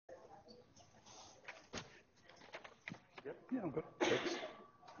Yeah, I'm good. Thanks.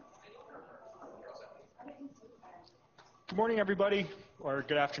 Good morning, everybody, or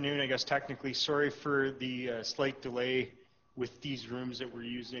good afternoon, I guess, technically. Sorry for the slight delay with these rooms that we're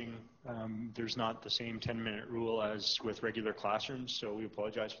using. There's not the same 10-minute rule as with regular classrooms, so we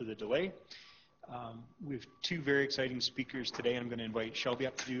apologize for the delay. We have two very exciting speakers today. I'm going to invite Shelby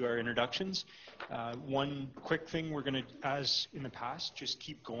up to do our introductions. One quick thing, we're going to, as in the past, just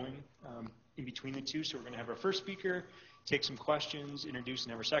keep going in between the two. So we're going to have our first speaker take some questions, introduce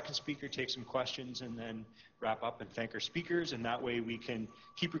and have our second speaker take some questions, and then wrap up and thank our speakers. And that way we can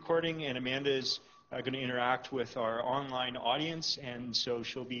keep recording, and Amanda is going to interact with our online audience, and so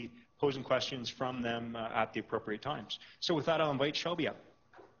she'll be posing questions from them at the appropriate times. So with that, I'll invite Shelby up.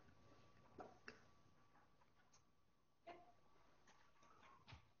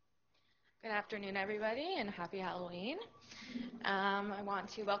 Good afternoon, everybody, and happy Halloween. I want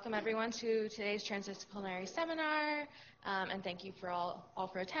to welcome everyone to today's transdisciplinary seminar, and thank you for all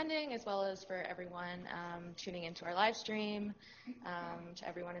for attending, as well as for everyone tuning into our live stream, to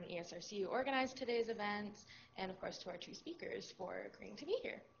everyone in the ESRC who organized today's event, and of course to our two speakers for agreeing to be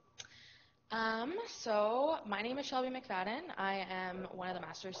here. So my name is Shelby McFadden. I am one of the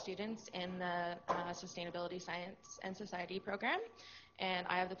master's students in the Sustainability Science and Society program, and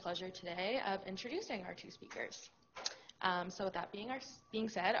I have the pleasure today of introducing our two speakers. So with that being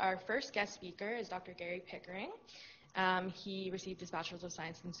said, our first guest speaker is Dr. Gary Pickering. He received his Bachelor's of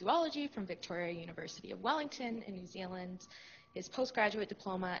Science in Zoology from Victoria University of Wellington in New Zealand, his postgraduate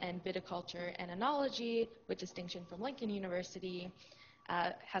diploma in Viticulture and Oenology with distinction from Lincoln University,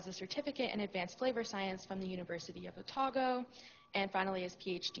 has a certificate in Advanced Flavor Science from the University of Otago, and finally his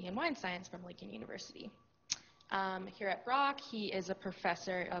PhD in Wine Science from Lincoln University. Here at Brock, he is a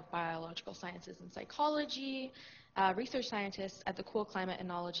professor of biological sciences and psychology, research scientist at the Cool Climate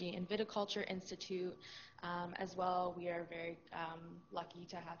Oenology and Viticulture Institute. As well, we are very lucky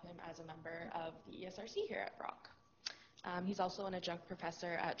to have him as a member of the ESRC here at Brock. He's also an adjunct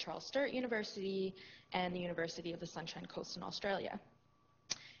professor at Charles Sturt University and the University of the Sunshine Coast in Australia.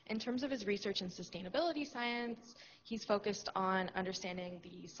 In terms of his research in sustainability science, he's focused on understanding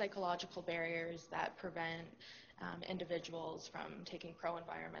the psychological barriers that prevent individuals from taking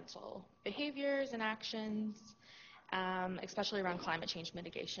pro-environmental behaviors and actions, especially around climate change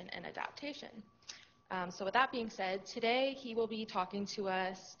mitigation and adaptation. So with that being said, today he will be talking to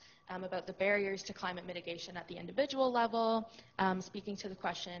us about the barriers to climate mitigation at the individual level, speaking to the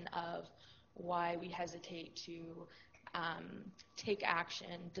question of why we hesitate to take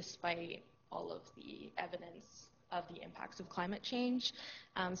action despite all of the evidence of the impacts of climate change,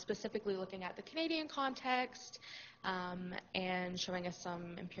 specifically looking at the Canadian context and showing us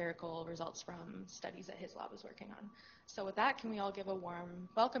some empirical results from studies that his lab is working on. So with that, can we all give a warm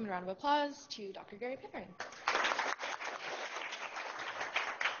welcome and round of applause to Dr. Gary Pickering.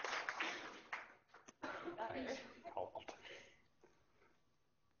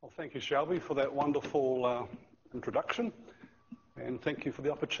 Well, thank you, Shelby, for that wonderful introduction, and thank you for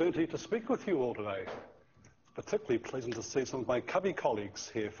the opportunity to speak with you all today. It's particularly pleasant to see some of my cubby colleagues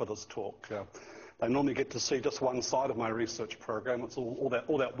here for this talk. They normally get to see just one side of my research program. It's all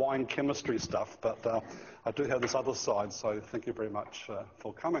that wine chemistry stuff, but I do have this other side, so thank you very much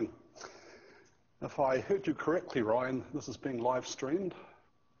for coming. If I heard you correctly, Ryan, this is being live streamed.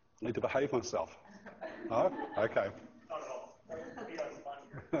 I need to behave myself. No? Okay. Not at all.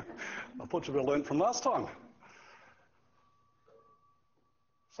 I thought you would have learned from last time.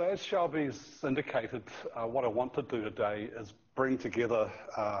 So as Shelby's indicated, what I want to do today is bring together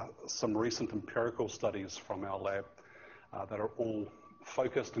some recent empirical studies from our lab that are all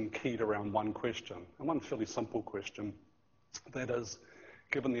focused and keyed around one question, and one fairly simple question. That is,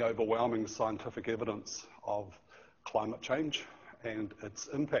 given the overwhelming scientific evidence of climate change and its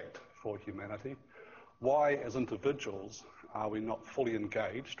impact for humanity, why as individuals are we not fully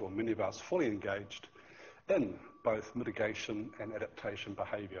engaged, or many of us fully engaged, in both mitigation and adaptation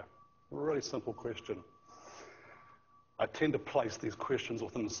behaviour? A really simple question. I tend to place these questions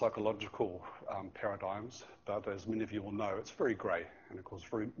within the psychological paradigms, but as many of you will know, it's very grey, and of course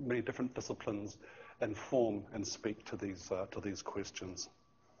very many different disciplines inform and speak to these questions.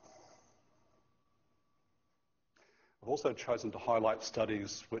 I've also chosen to highlight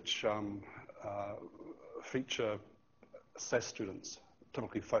studies which feature SAS students,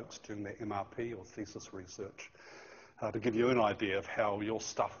 typically folks doing their MRP or thesis research, to give you an idea of how your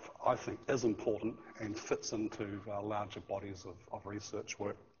stuff, I think, is important and fits into larger bodies of research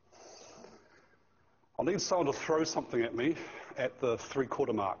work. I'll need someone to throw something at me at the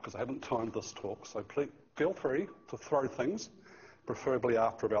 3/4 mark, because I haven't timed this talk, so please feel free to throw things, preferably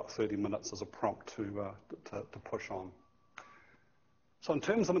after about 30 minutes as a prompt to push on. So in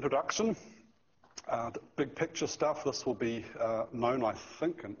terms of introduction, the big picture stuff, this will be known, I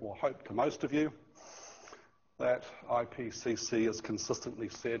think, and or hope to most of you, that IPCC has consistently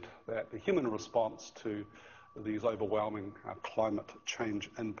said that the human response to these overwhelming climate change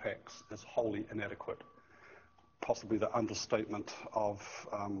impacts is wholly inadequate, possibly the understatement of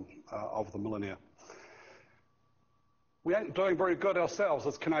the millennia. We ain't doing very good ourselves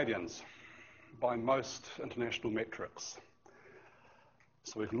as Canadians by most international metrics.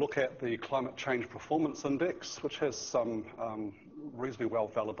 So we can look at the Climate Change Performance Index, which has some reasonably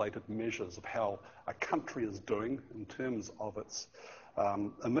well-validated measures of how a country is doing in terms of its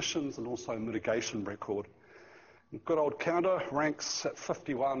emissions and also mitigation record. Good old Canada ranks at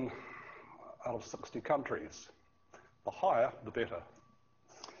 51 out of 60 countries. The higher, the better.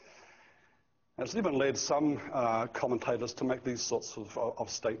 It's even led some commentators to make these sorts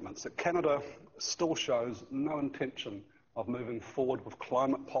of statements, that Canada still shows no intention of moving forward with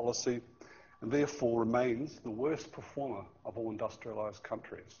climate policy and therefore remains the worst performer of all industrialised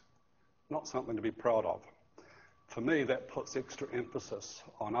countries. Not something to be proud of. For me, that puts extra emphasis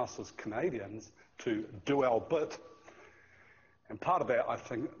on us as Canadians to do our bit. And part of that, I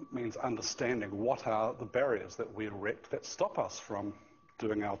think, means understanding what are the barriers that we erect that stop us from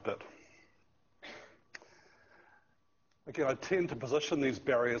doing our bit. Again, I tend to position these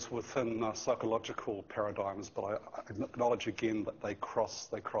barriers within psychological paradigms, but I acknowledge again that they cross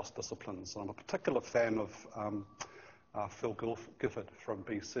disciplines. I'm a particular fan of Phil Gifford from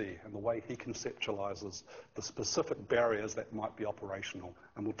BC and the way he conceptualises the specific barriers that might be operational,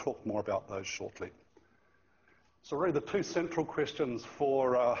 and we'll talk more about those shortly. So really the two central questions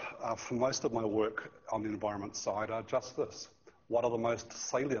for most of my work on the environment side are just this. What are the most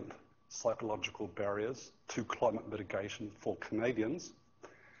salient psychological barriers to climate mitigation for Canadians?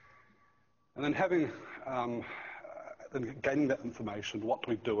 And then gaining that information, what do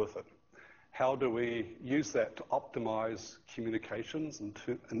we do with it? How do we use that to optimise communications,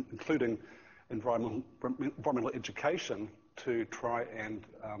 including environmental education, to try and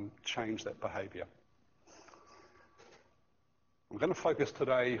change that behaviour? I'm going to focus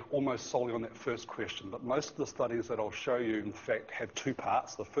today almost solely on that first question, but most of the studies that I'll show you, in fact, have two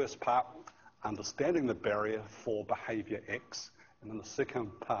parts. The first part, understanding the barrier for behaviour X, and then the second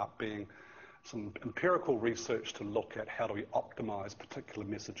part being some empirical research to look at how do we optimise particular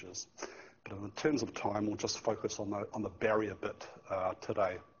messages. But in terms of time, we'll just focus on the barrier bit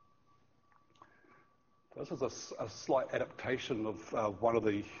today. This is a slight adaptation of one of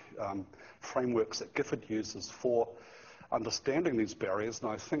the frameworks that Gifford uses for understanding these barriers, and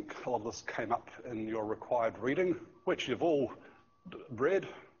I think a lot of this came up in your required reading, which you've all read,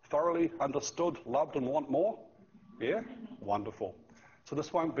 thoroughly understood, loved, and want more. Yeah? Wonderful. So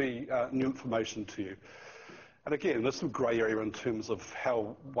this won't be new information to you. And again, there's some grey area in terms of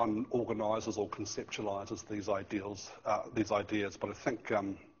how one organises or conceptualises these ideas, but I think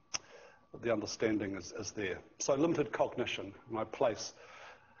the understanding is there. So limited cognition, and I place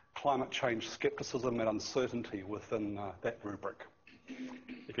climate change scepticism and uncertainty within that rubric.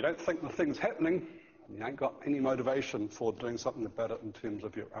 If you don't think the thing's happening, you ain't got any motivation for doing something about it in terms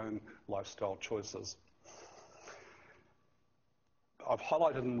of your own lifestyle choices. I've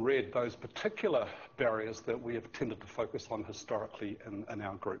highlighted in red those particular barriers that we have tended to focus on historically in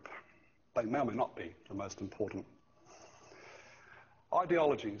our group. They may or may not be the most important.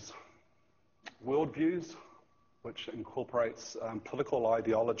 Ideologies, worldviews, which incorporates political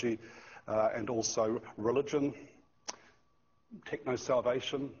ideology and also religion,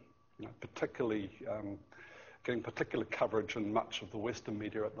 techno-salvation, particularly getting particular coverage in much of the Western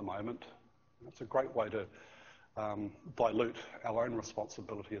media at the moment. It's a great way to dilute our own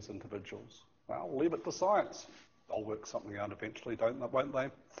responsibility as individuals. Well, leave it to science. They'll work something out eventually, won't they?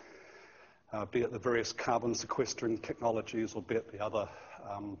 Be it the various carbon sequestering technologies or be it the other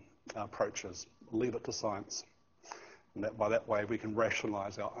approaches. Leave it to science. And by that way, we can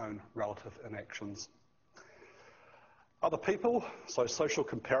rationalise our own relative inactions. Other people, so social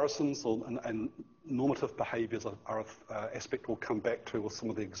comparisons and normative behaviours are an aspect we'll come back to with some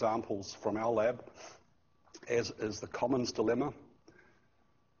of the examples from our lab, as is the commons dilemma.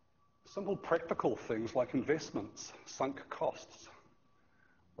 Simple practical things like investments, sunk costs.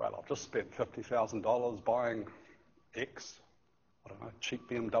 Well, I've just spent $50,000 buying X, I don't know, cheap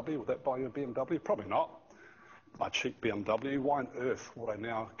BMW. Would that buy you a BMW? Probably not. My cheap BMW, why on earth would I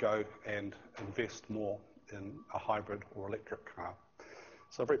now go and invest more in a hybrid or electric car?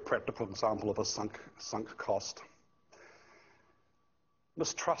 So a very practical example of a sunk cost.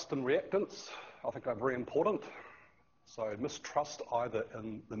 Mistrust and reactance, I think are very important. So mistrust either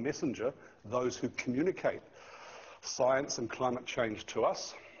in the messenger, those who communicate science and climate change to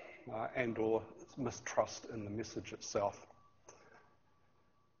us, and or mistrust in the message itself.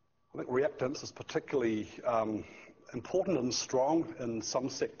 I think reactance is particularly important and strong in some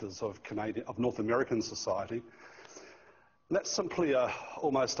sectors of North American society. And that's simply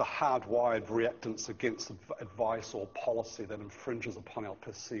almost a hardwired reactance against advice or policy that infringes upon our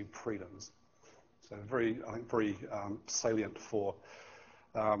perceived freedoms. So I think very salient for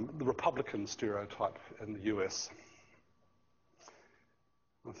the Republican stereotype in the US.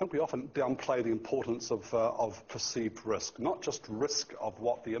 I think we often downplay the importance of perceived risk, not just risk of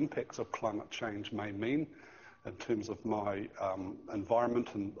what the impacts of climate change may mean in terms of my environment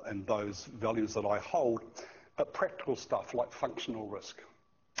and those values that I hold, but practical stuff like functional risk.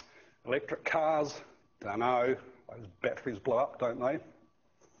 Electric cars, don't know, those batteries blow up, don't they?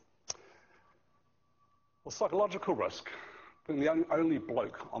 Well, psychological risk. Being the only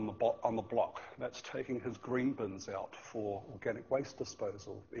bloke on the block that's taking his green bins out for organic waste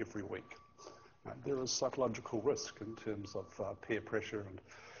disposal every week. There is psychological risk in terms of peer pressure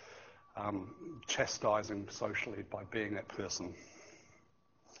and chastising socially by being that person.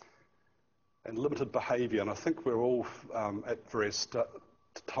 And limited behaviour, and I think we're all at various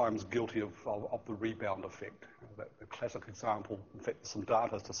times guilty of the rebound effect. The classic example, in fact, there's some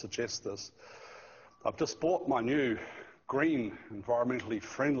data to suggest this. I've just bought my new green, environmentally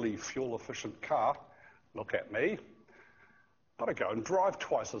friendly, fuel-efficient car. Look at me. But I go and drive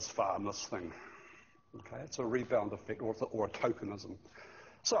twice as far in this thing. Okay, it's a rebound effect or a tokenism.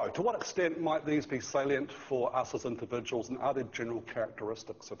 So, to what extent might these be salient for us as individuals, and are there general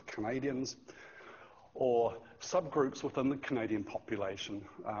characteristics of Canadians or subgroups within the Canadian population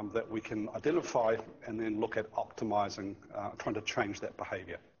that we can identify and then look at optimising, trying to change that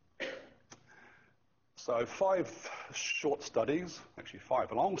behaviour? So 5 short studies, actually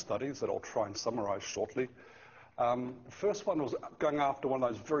 5 long studies that I'll try and summarise shortly. The first one was going after one of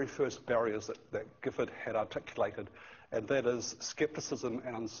those very first barriers that Gifford had articulated, and that is scepticism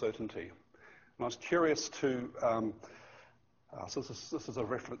and uncertainty. And I was curious to, so this is a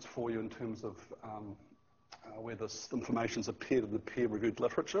reference for you in terms of where this information's appeared in the peer-reviewed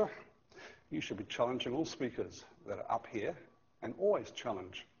literature. You should be challenging all speakers that are up here, and always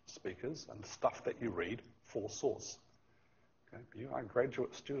challenge speakers and stuff that you read for source. Okay? You are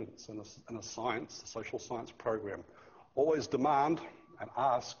graduate students in a social science program. Always demand and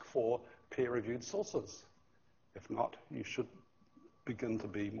ask for peer-reviewed sources. If not, you should begin to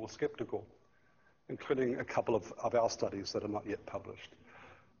be more sceptical, including a couple of our studies that are not yet published.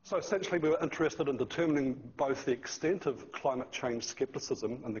 So essentially we were interested in determining both the extent of climate change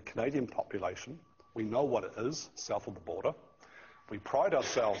scepticism in the Canadian population. We know what it is south of the border. We pride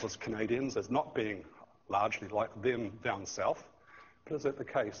ourselves as Canadians as not being largely like them down south, but is that the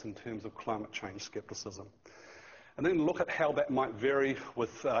case in terms of climate change scepticism? And then look at how that might vary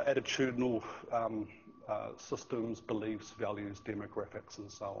with attitudinal systems, beliefs, values, demographics,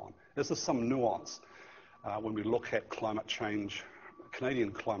 and so on. There's some nuance when we look at climate change,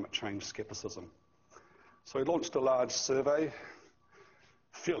 Canadian climate change scepticism. So we launched a large survey,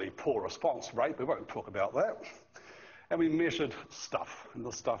 fairly poor response rate, we won't talk about that. And we measured stuff, and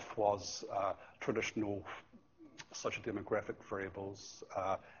the stuff was traditional socio-demographic variables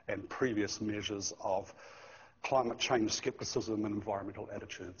and previous measures of climate change scepticism and environmental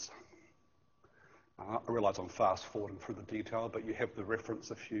attitudes. I realise I'm fast-forwarding through the detail, but you have the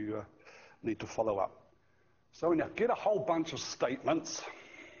reference if you need to follow up. So when you get a whole bunch of statements,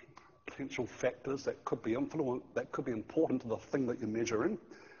 potential factors that could be important to the thing that you're measuring,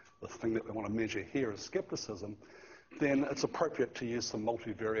 the thing that we want to measure here is scepticism, then it's appropriate to use some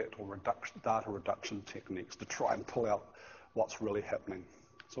multivariate or data reduction techniques to try and pull out what's really happening.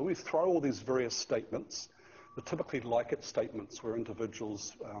 So we throw all these various statements, the typically like-it statements where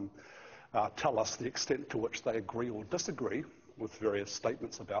individuals tell us the extent to which they agree or disagree with various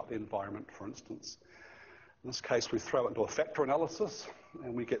statements about the environment, for instance. In this case, we throw it into a factor analysis,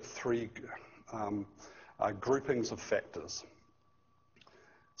 and we get 3 groupings of factors.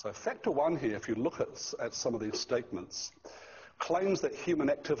 So factor 1 here, if you look at some of these statements, claims that human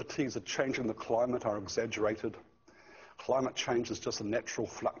activities are changing the climate are exaggerated. Climate change is just a natural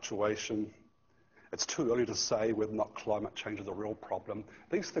fluctuation. It's too early to say whether or not climate change is a real problem.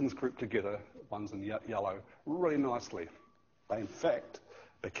 These things group together, ones in yellow, really nicely. They, in fact,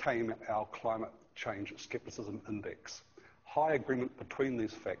 became our climate change scepticism index. High agreement between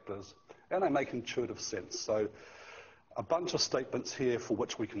these factors, and they make intuitive sense. So a bunch of statements here for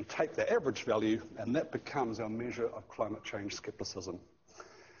which we can take the average value, and that becomes our measure of climate change scepticism.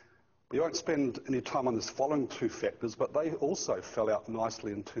 We won't spend any time on these following two factors, but they also fell out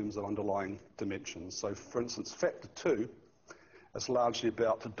nicely in terms of underlying dimensions. So, for instance, factor 2 is largely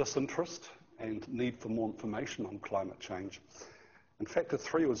about disinterest and need for more information on climate change. And factor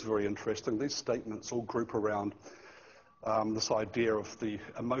 3 was very interesting. These statements all group around this idea of the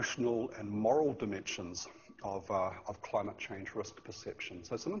emotional and moral dimensions of climate change risk perception.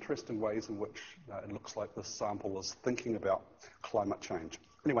 So some interesting ways in which it looks like this sample is thinking about climate change.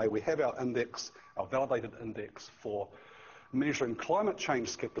 Anyway, we have our index, our validated index for measuring climate change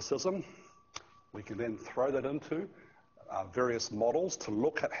skepticism. We can then throw that into various models to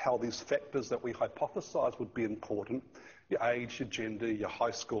look at how these factors that we hypothesize would be important, your age, your gender, your high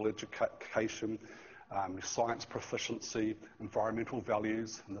school education, your science proficiency, environmental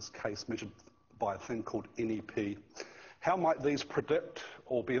values, in this case measured by a thing called NEP. How might these predict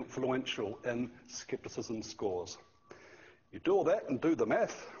or be influential in skepticism scores? You do all that and do the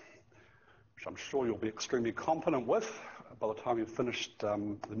math, which I'm sure you'll be extremely competent with by the time you've finished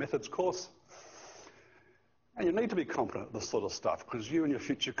the methods course. And you need to be competent at this sort of stuff because you and your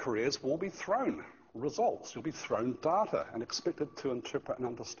future careers will be thrown results. You'll be thrown data and expected to interpret and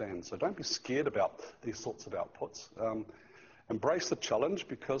understand. So don't be scared about these sorts of outputs. Embrace the challenge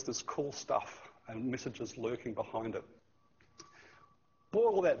because there's cool stuff and messages lurking behind it.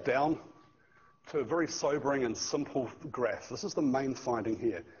 Boil all that down to a very sobering and simple graph. This is the main finding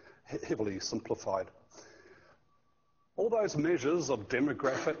here, heavily simplified. All those measures of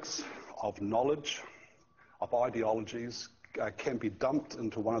demographics, of knowledge, of ideologies can be dumped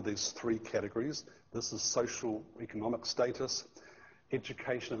into one of these three categories. This is social economic status,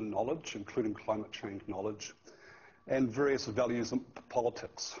 education and knowledge, including climate change knowledge, and various values and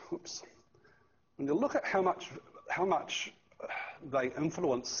politics. Oops. When you look at how much they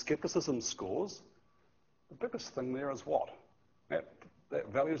influence skepticism scores, the biggest thing there is what? That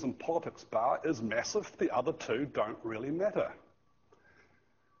values and politics bar is massive. The other two don't really matter.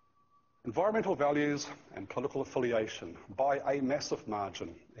 Environmental values and political affiliation, by a massive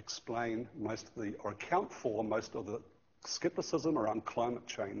margin, explain or account for most of the skepticism around climate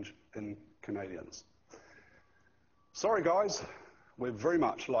change in Canadians. Sorry guys, we're very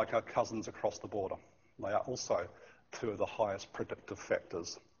much like our cousins across the border. They are also two of the highest predictive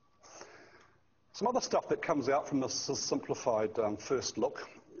factors. Some other stuff that comes out from this simplified first look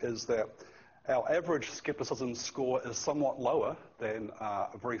is that our average skepticism score is somewhat lower than a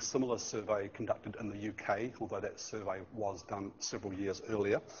very similar survey conducted in the UK, although that survey was done several years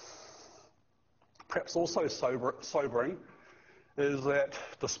earlier. Perhaps also sobering is that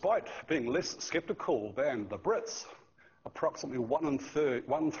despite being less sceptical than the Brits, approximately 1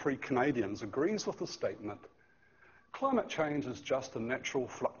 in 3 Canadians agrees with the statement, climate change is just a natural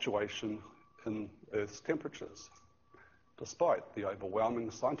fluctuation in Earth's temperatures, despite the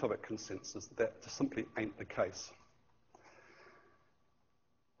overwhelming scientific consensus that simply ain't the case.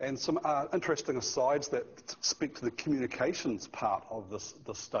 And some interesting asides that speak to the communications part of this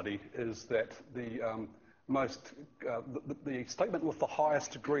study is that the statement with the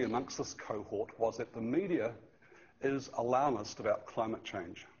highest degree amongst this cohort was that the media is alarmist about climate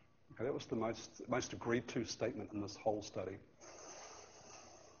change. Okay, that was the most agreed to statement in this whole study.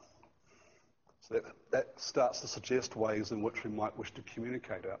 So that starts to suggest ways in which we might wish to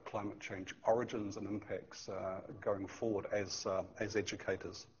communicate our climate change origins and impacts going forward as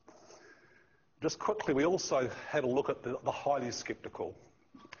educators. Just quickly, we also had a look at the highly skeptical.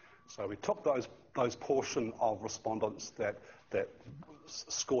 So we took those portion of respondents that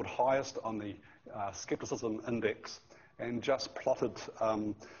scored highest on the skepticism index and just plotted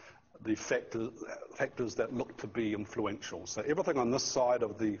the factors that looked to be influential. So everything on this side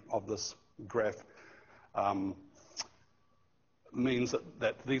of this graph means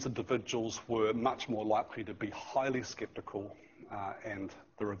that these individuals were much more likely to be highly skeptical and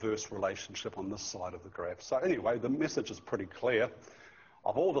the reverse relationship on this side of the graph. So anyway, the message is pretty clear.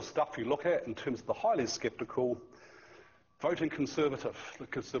 Of all the stuff you look at in terms of the highly skeptical, voting Conservative, the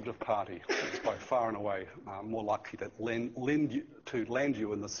Conservative Party, is by far and away more likely to land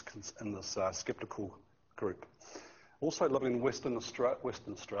you in this sceptical group. Also living in Western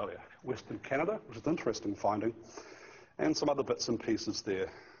Australia, Western Canada, which is an interesting finding, and some other bits and pieces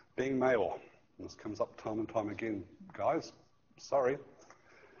there. Being male, and this comes up time and time again, guys, sorry.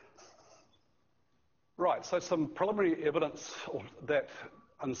 Right, so some preliminary evidence that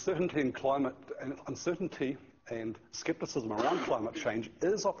uncertainty and skepticism around climate change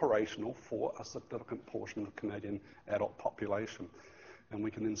is operational for a significant portion of the Canadian adult population. And we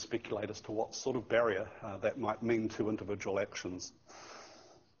can then speculate as to what sort of barrier that might mean to individual actions.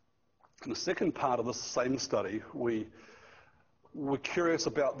 In the second part of this same study, we we're curious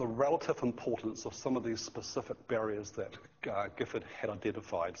about the relative importance of some of these specific barriers that Gifford had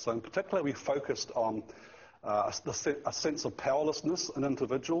identified. So in particular, we focused on a sense of powerlessness in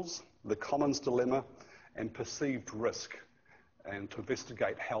individuals, the commons dilemma, and perceived risk, and to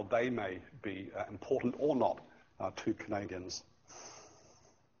investigate how they may be important or not to Canadians.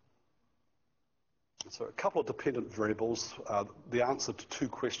 So a couple of dependent variables, the answer to two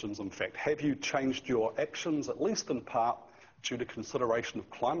questions, in fact. Have you changed your actions, at least in part, due to consideration of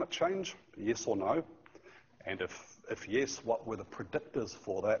climate change? Yes or no? And if yes, what were the predictors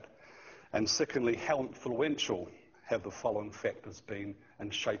for that? And secondly, how influential have the following factors been in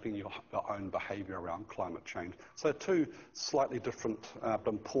shaping your own behaviour around climate change? So two slightly different but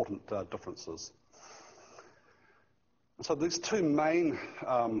important differences. So these two main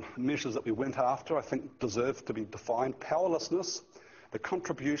measures that we went after, I think, deserve to be defined. Powerlessness, the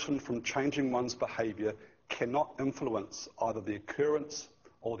contribution from changing one's behaviour cannot influence either the occurrence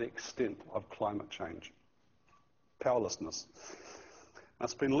or the extent of climate change. Powerlessness.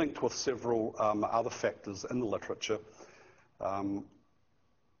 It's been linked with several other factors in the literature.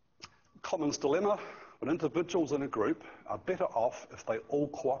 Commons dilemma, when individuals in a group are better off if they all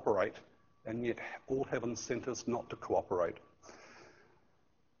cooperate and yet all have incentives not to cooperate.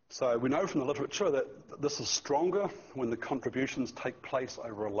 So we know from the literature that this is stronger when the contributions take place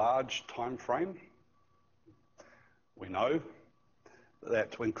over a large time frame. We know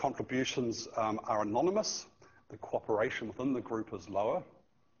that when contributions are anonymous, the cooperation within the group is lower.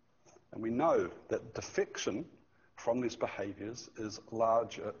 And we know that defection from these behaviours is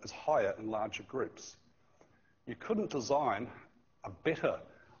higher in larger groups. You couldn't design a better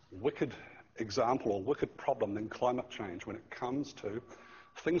wicked example or wicked problem than climate change when it comes to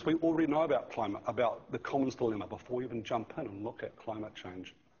things we already know about the commons dilemma before we even jump in and look at climate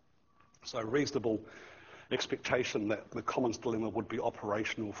change. So reasonable expectation that the commons dilemma would be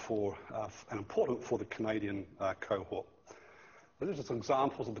operational for and important for the Canadian cohort. These are just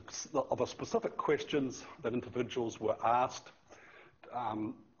examples of the specific questions that individuals were asked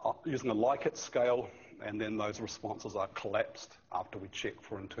using a Likert scale, and then those responses are collapsed after we check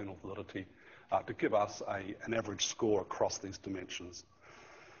for internal validity to give us an average score across these dimensions.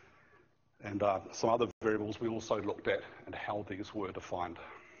 And some other variables we also looked at and how these were defined.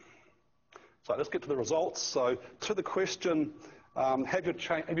 So let's get to the results. So to the question, have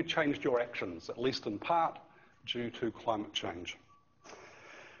you changed your actions, at least in part, due to climate change?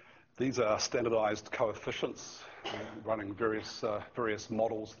 These are standardised coefficients running various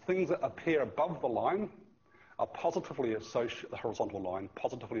models. Things that appear above the line are positively associated, the horizontal line,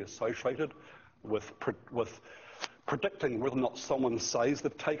 positively associated with predicting whether or not someone says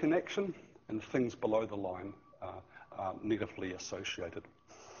they've taken action, and things below the line are negatively associated.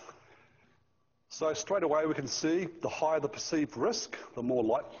 So straight away we can see the higher the perceived risk, the more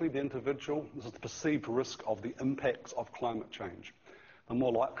likely the individual, this is the perceived risk of the impacts of climate change, the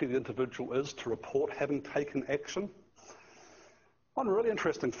more likely the individual is to report having taken action. One really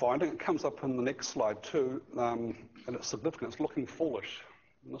interesting finding, it comes up in the next slide too, and it's significant, it's looking foolish.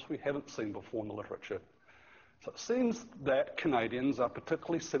 And this we haven't seen before in the literature. So it seems that Canadians are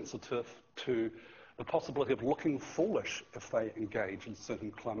particularly sensitive to the possibility of looking foolish if they engage in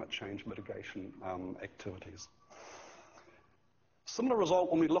certain climate change mitigation activities. Similar result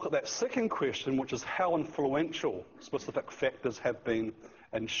when we look at that second question, which is how influential specific factors have been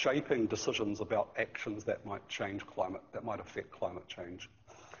in shaping decisions about actions that might affect climate change.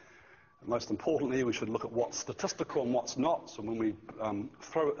 And most importantly, we should look at what's statistical and what's not. So when we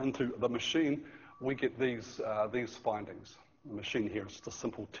throw it into the machine, we get these findings. The machine here is just a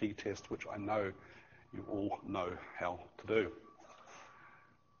simple t-test, which I know you all know how to do.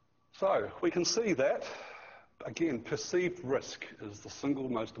 So we can see that, again, perceived risk is the single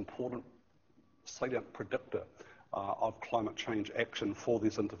most important salient predictor of climate change action for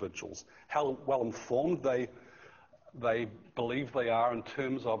these individuals. How well informed they believe they are in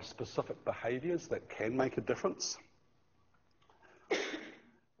terms of specific behaviours that can make a difference.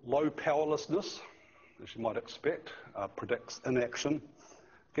 Low powerlessness, as you might expect, predicts inaction.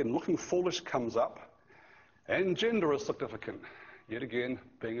 Again, looking foolish comes up. And gender is significant. Yet again,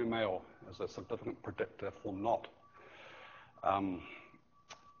 being a male is a significant predictor for not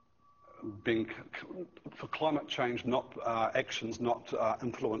for climate change, actions not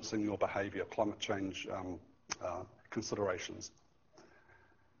influencing your behaviour, climate change considerations.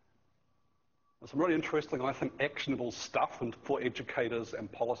 There's some really interesting, I think, actionable stuff for educators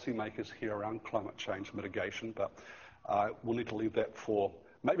and policymakers here around climate change mitigation, but we'll need to leave that for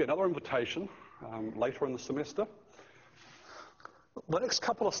maybe another invitation later in the semester. The next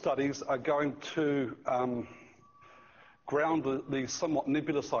couple of studies are going to ground the somewhat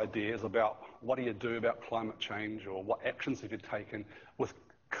nebulous ideas about what do you do about climate change or what actions have you taken with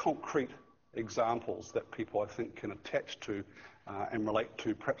concrete examples that people, I think, can attach to and relate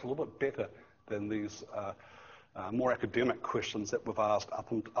to perhaps a little bit better than these more academic questions that we've asked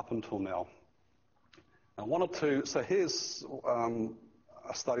up until now. So here's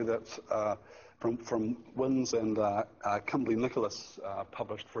a study that's from Wins and Kimberly Nicholas,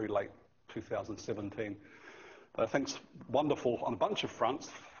 published very late 2017. That I think's wonderful on a bunch of fronts.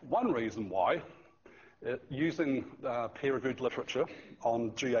 One reason why, using peer-reviewed literature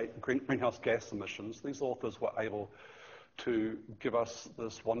on greenhouse gas emissions, these authors were able to give us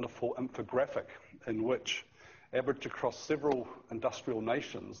this wonderful infographic in which, averaged across several industrial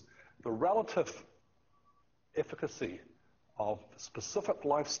nations, the relative efficacy of specific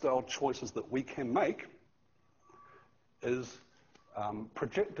lifestyle choices that we can make is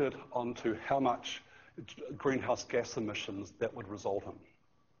projected onto how much greenhouse gas emissions that would result in.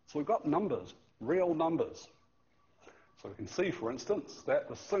 So we've got numbers, real numbers. So we can see, for instance, that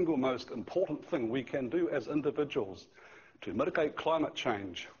the single most important thing we can do as individuals to mitigate climate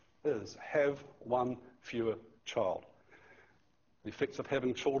change is have one fewer child. The effects of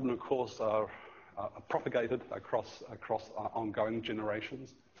having children, of course, are propagated across ongoing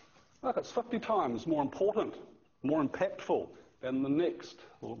generations. Look, it's 50 times more important, more impactful than the next,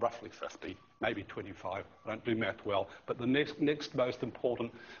 well, roughly 50, maybe 25. I don't do math well, but the next most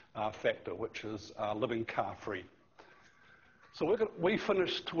important factor, which is living car-free. So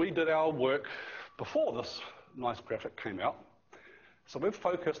we did our work before this nice graphic came out. So we've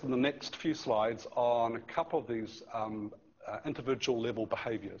focused in the next few slides on a couple of these individual level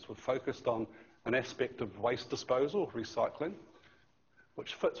behaviours. We've focused on an aspect of waste disposal, recycling,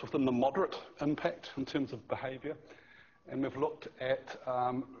 which fits within the moderate impact in terms of behaviour. And we've looked at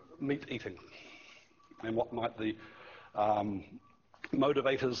meat eating and what might the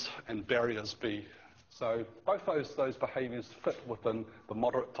motivators and barriers be. So both those behaviours fit within the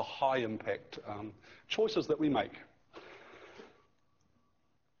moderate to high impact choices that we make.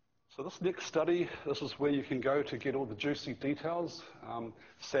 So this next study, this is where you can go to get all the juicy details.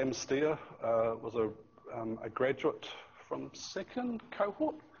 Sam Steer was a graduate from second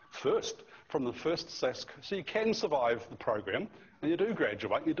cohort, from the first SASC. So you can survive the program, and you do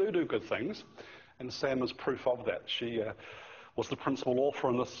graduate, you do good things, and Sam is proof of that. She was the principal author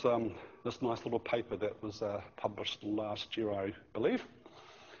in this nice little paper that was published last year, I believe.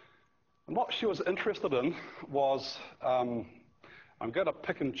 And what she was interested in was, I'm going to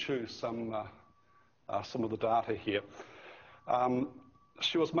pick and choose some of the data here.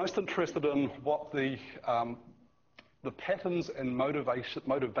 She was most interested in what the patterns and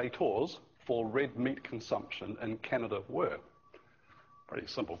motivators for red meat consumption in Canada were. Pretty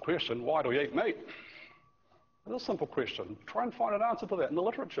simple question. Why do we eat meat? It's a simple question. Try and find an answer to that in the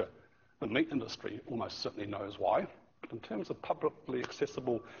literature. The meat industry almost certainly knows why. But in terms of publicly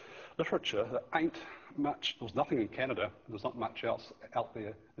accessible literature, there ain't much. There's nothing in Canada. There's not much else out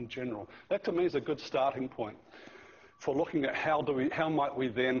there in general. That to me is a good starting point for looking at how might we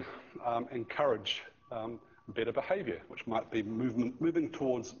then encourage better behaviour, which might be moving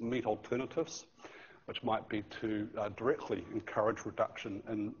towards meat alternatives, which might be to directly encourage reduction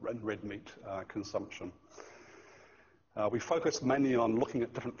in red meat consumption. We focus mainly on looking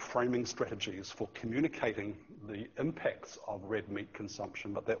at different framing strategies for communicating the impacts of red meat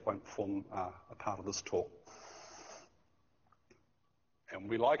consumption, but that won't form a part of this talk. And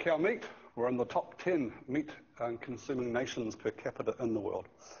we like our meat. We're in the top 10 meat consuming nations per capita in the world.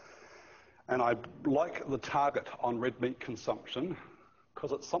 And I like the target on red meat consumption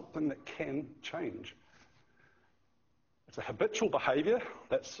because it's something that can change. It's a habitual behaviour.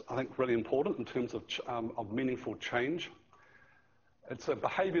 That's, I think, really important in terms of meaningful change. It's a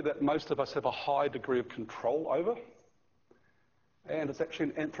behaviour that most of us have a high degree of control over. And it's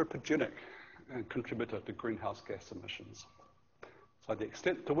actually an anthropogenic contributor to greenhouse gas emissions. So the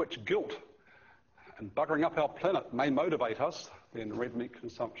extent to which guilt and buggering up our planet may motivate us, then red meat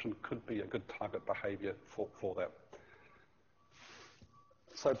consumption could be a good target behaviour for that.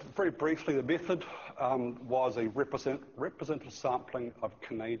 So very briefly, the method was a representative sampling of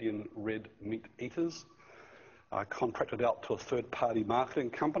Canadian red meat eaters, contracted out to a third-party marketing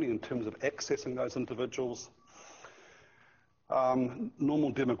company in terms of accessing those individuals.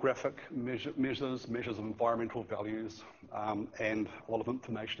 Normal demographic measures of environmental values, and a lot of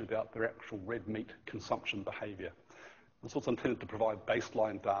information about their actual red meat consumption behaviour. This was intended to provide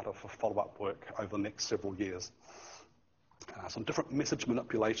baseline data for follow-up work over the next several years. Some different message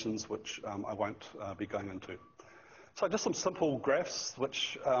manipulations, which I won't be going into. So just some simple graphs,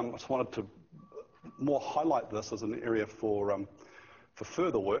 which I just wanted to more highlight this as an area for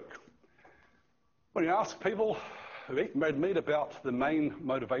further work. When you ask people who eat red meat about the main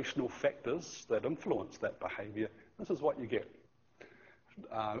motivational factors that influence that behaviour, this is what you get.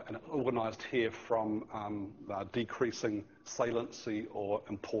 And it's organised here from decreasing saliency or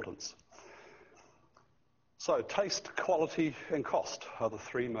importance. So taste, quality and cost are the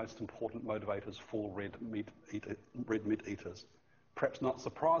three most important motivators for red meat eaters. Perhaps not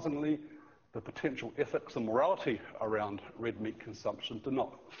surprisingly, the potential ethics and morality around red meat consumption do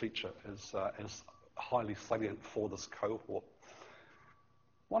not feature as highly salient for this cohort.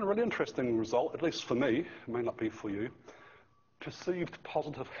 One really interesting result, at least for me, it may not be for you, perceived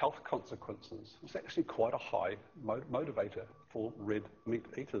positive health consequences is actually quite a high motivator for red meat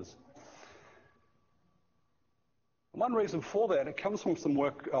eaters. One reason for that, it comes from some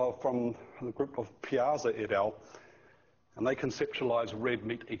work from the group of Plaza et al., and they conceptualize red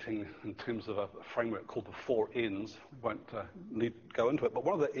meat eating in terms of a framework called the 4 N's. We won't need to go into it, but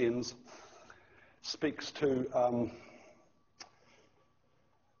one of the N's speaks to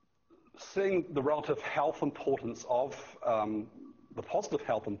seeing the relative health importance of, the positive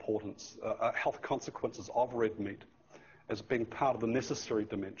health importance, health consequences of red meat as being part of the necessary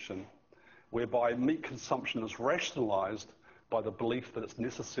dimension, whereby meat consumption is rationalized by the belief that it's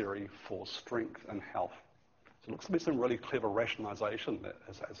necessary for strength and health. So it looks to be some really clever rationalization that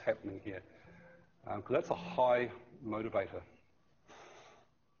is happening here, because that's a high motivator.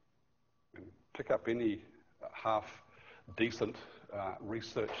 Pick up any half-decent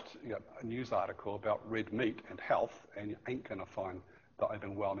researched news article about red meat and health, and you ain't going to find the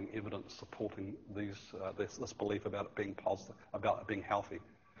overwhelming evidence supporting this belief about it being positive, about it being healthy.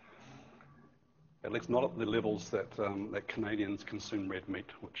 At least not at the levels that Canadians consume red meat,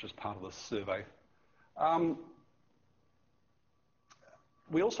 which is part of this survey.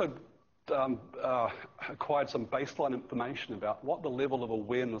 We also acquired some baseline information about what the level of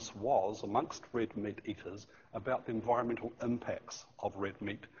awareness was amongst red meat eaters about the environmental impacts of red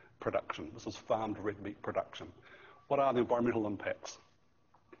meat production. This is farmed red meat production. What are the environmental impacts?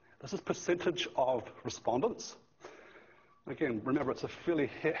 This is percentage of respondents. Again, remember it's a fairly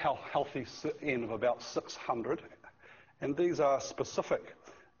healthy N of about 600, and these are specific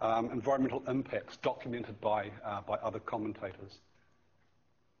environmental impacts documented by other commentators.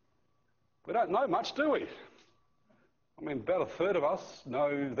 We don't know much, do we? I mean, about a third of us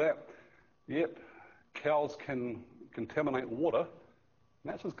know that, yep, cows can contaminate water,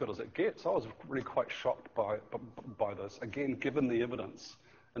 and that's as good as it gets. I was really quite shocked by this, again, given the evidence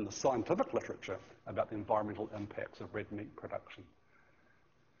in the scientific literature about the environmental impacts of red meat production.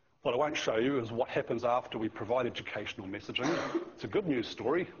 What I won't show you is what happens after we provide educational messaging. It's a good news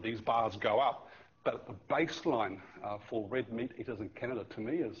story. These bars go up, but the baseline for red meat eaters in Canada, to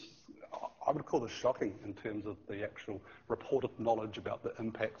me, is, I would call this shocking in terms of the actual reported knowledge about the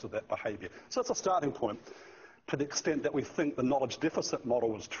impacts of that behaviour. So that's a starting point, to the extent that we think the knowledge deficit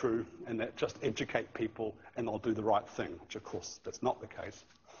model is true and that just educate people and they'll do the right thing, which of course that's not the case.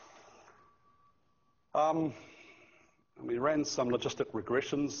 We ran some logistic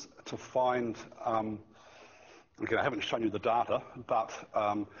regressions to find, again, I haven't shown you the data, but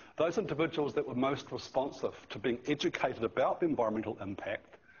those individuals that were most responsive to being educated about the environmental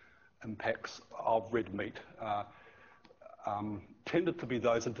impacts of red meat tended to be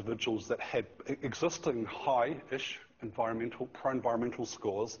those individuals that had existing high-ish pro-environmental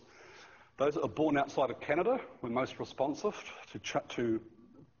scores. Those that are born outside of Canada were most responsive to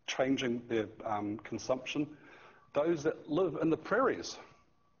changing their consumption. Those that live in the prairies,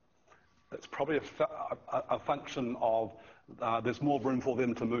 that's probably a function of there's more room for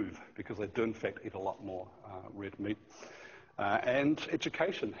them to move because they do in fact eat a lot more red meat. And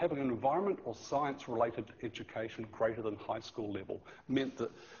education, having an environment or science-related education greater than high school level meant that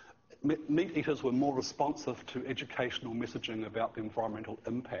meat eaters were more responsive to educational messaging about the environmental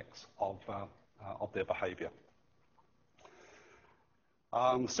impacts of their behaviour.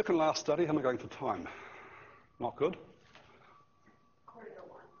 Second last study, how am I going for time? Not good? 1:45.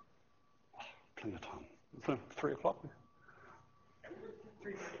 Plenty of time. 3 o'clock?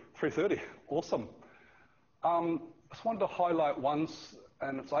 3:30. Awesome. I just wanted to highlight once,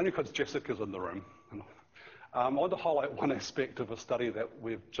 and it's only because Jessica's in the room. I wanted to highlight one aspect of a study that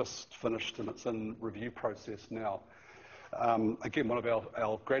we've just finished, and it's in review process now. Again, one of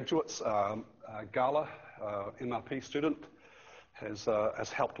our graduates, Gala, MRP student,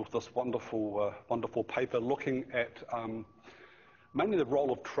 has helped with this wonderful paper looking at mainly the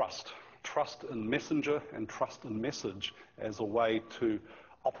role of trust in messenger and trust in message as a way to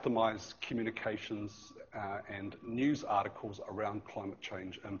optimize communications and news articles around climate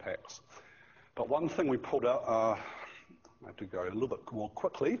change impacts. But one thing we pulled out, I have to go a little bit more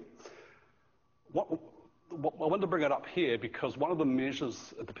quickly. I wanted to bring it up here because one of the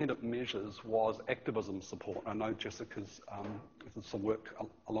measures, independent measures, was activism support. I know Jessica's did some work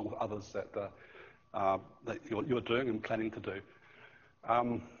along with others that you're doing and planning to do.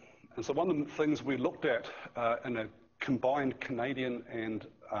 And so one of the things we looked at in a combined Canadian and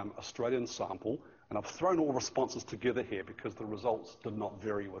Australian sample, and I've thrown all responses together here because the results did not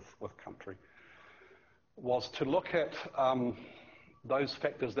vary with country, was to look at those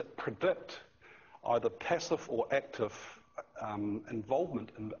factors that predict either passive or active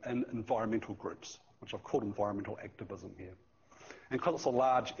involvement in environmental groups, which I've called environmental activism here. And because it's a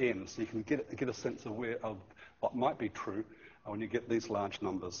large N, so you can get a sense of what might be true when you get these large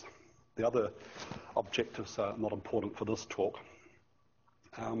numbers. The other objectives are not important for this talk.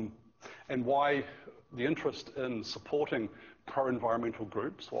 And why the interest in supporting pro-environmental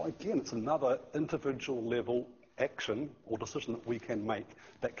groups? Well, again, it's another individual level action or decision that we can make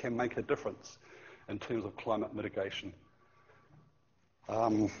that can make a difference in terms of climate mitigation.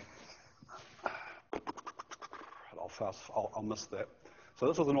 I'll miss that. So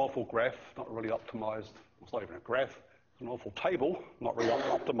this is an awful graph, not really optimized. It's not even a graph. It's an awful table, not really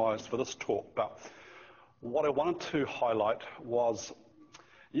optimized for this talk. But what I wanted to highlight was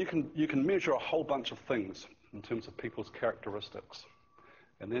you can measure a whole bunch of things in terms of people's characteristics,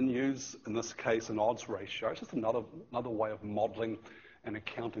 and then use, in this case, an odds ratio. It's just another way of modeling and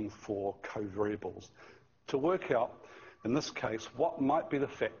accounting for covariables to work out, in this case, what might be the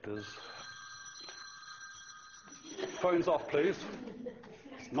factors. Phones off, please.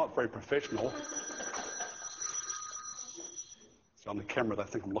 It's not very professional. So on the camera, they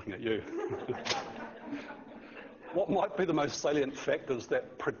think I'm looking at you. What might be the most salient factors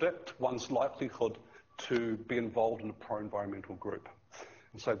that predict one's likelihood to be involved in a pro-environmental group?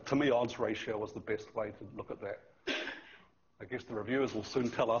 And so to me, odds ratio was the best way to look at that. I guess the reviewers will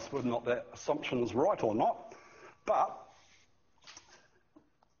soon tell us whether or not that assumption is right or not. But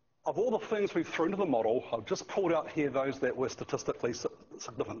of all the things we've thrown into the model, I've just pulled out here those that were statistically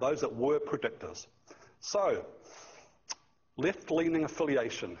significant, those that were predictors. So, left-leaning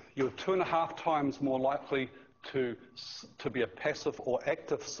affiliation. You're 2.5 times more likely to be a passive or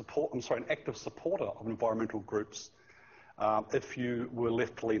active an active supporter of environmental groups if you were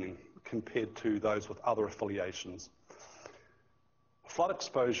left-leaning compared to those with other affiliations. Flood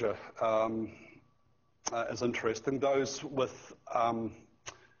exposure is interesting. Those with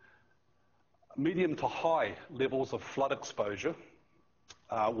medium to high levels of flood exposure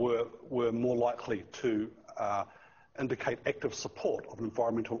were more likely to indicate active support of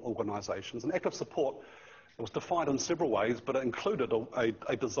environmental organisations. And active support was defined in several ways, but it included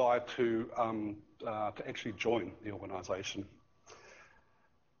a desire to actually join the organisation.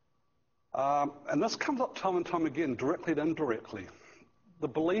 And this comes up time and time again, directly and indirectly. The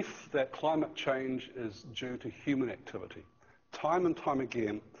belief that climate change is due to human activity. Time and time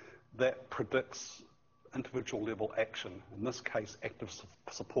again, that predicts individual level action, in this case active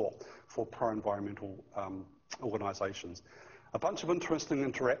support for pro-environmental organisations. A bunch of interesting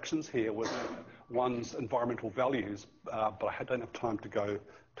interactions here with one's environmental values, but I don't have time to go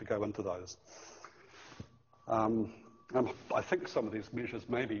into those. I think some of these measures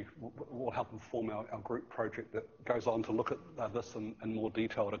maybe will help inform our group project that goes on to look at this in more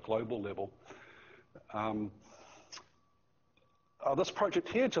detail at a global level. This project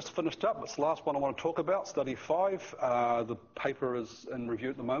here just finished up. It's the last one I want to talk about, Study 5. The paper is in review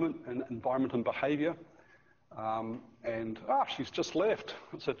at the moment in Environment and Behaviour. She's just left.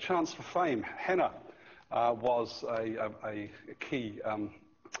 It's a chance for fame. Hannah was a key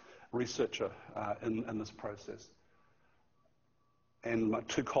researcher in this process. And my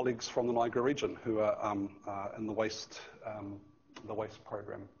 2 colleagues from the Niagara region who are in the waste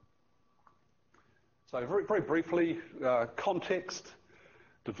program. So very, very briefly, context,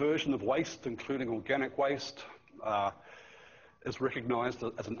 diversion of waste, including organic waste, is recognised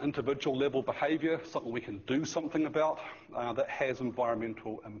as an individual level behaviour, something we can do something about that has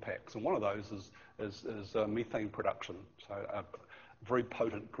environmental impacts. And one of those is methane production, so a very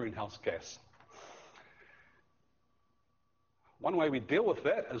potent greenhouse gas. One way we deal with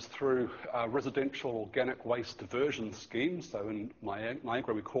that is through residential organic waste diversion schemes. So in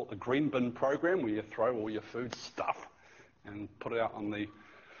Niagara, we call it the green bin program, where you throw all your food stuff and put it out on the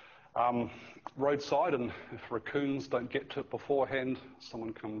roadside, and if raccoons don't get to it beforehand,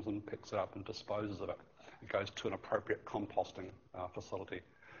 someone comes and picks it up and disposes of it. It goes to an appropriate composting facility.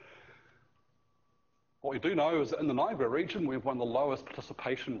 What we do know is that in the Niagara region, we have one of the lowest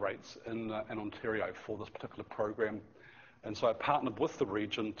participation rates in Ontario for this particular program. And so I partnered with the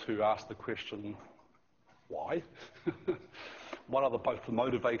region to ask the question, why? What are both the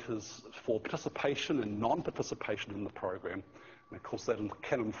motivators for participation and non-participation in the program? And of course that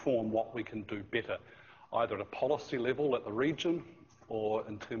can inform what we can do better, either at a policy level at the region or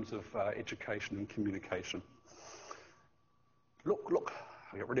in terms of education and communication. Look,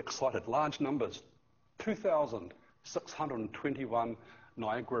 I get really excited. Large numbers, 2,621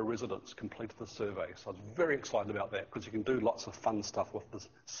 Niagara residents completed the survey. So I was very excited about that because you can do lots of fun stuff with the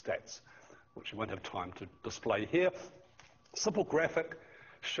stats, which you won't have time to display here. Simple graphic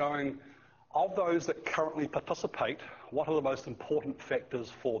showing of those that currently participate, what are the most important factors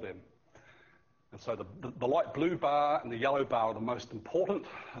for them. And so the light blue bar and the yellow bar are the most important.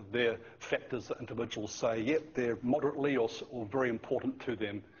 They're factors that individuals say, yep, they're moderately or very important to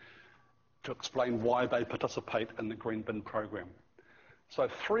them to explain why they participate in the Green Bin program. So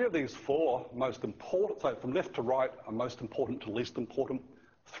 3 of these 4 most important, so from left to right are most important to least important.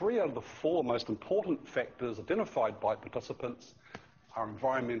 3 out of the 4 most important factors identified by participants are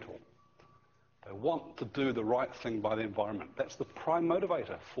environmental. They want to do the right thing by the environment. That's the prime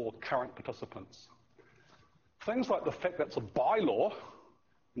motivator for current participants. Things like the fact that it's a bylaw,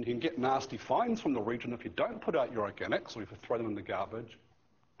 and you can get nasty fines from the region if you don't put out your organics or if you throw them in the garbage,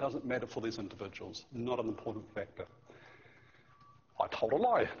 doesn't matter for these individuals, not an important factor. I told a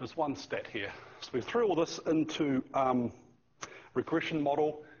lie. There's one stat here. So we threw all this into regression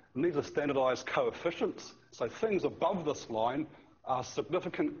model, and these are standardized coefficients. So things above this line are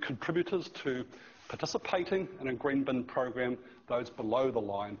significant contributors to participating in a Green Bin program. Those below the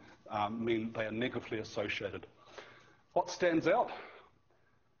line mean they are negatively associated. What stands out?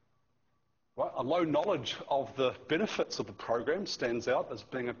 Well, a low knowledge of the benefits of the program stands out as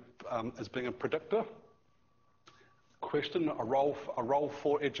being a predictor. Question, a role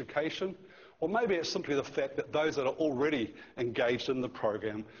for education, or maybe it's simply the fact that those that are already engaged in the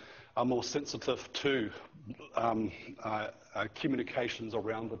program are more sensitive to communications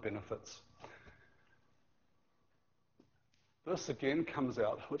around the benefits. This again comes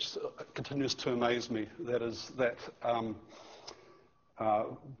out, which continues to amaze me, that is that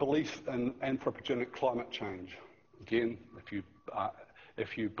belief in anthropogenic climate change. Again,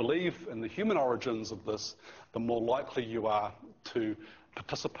 if you believe in the human origins of this, the more likely you are to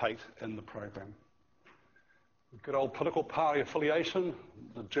participate in the program. Good old political party affiliation,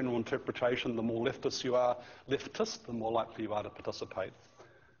 the general interpretation, the more leftist you are, the more likely you are to participate.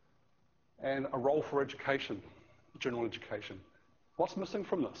 And a role for education, general education. What's missing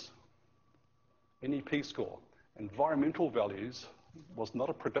from this? NEP score. Environmental values was not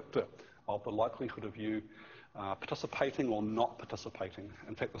a predictor of the likelihood of you participating or not participating.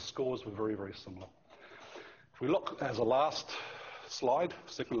 In fact, the scores were very, very similar. If we look as a last slide,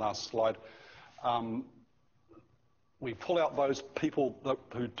 second last slide, we pull out those people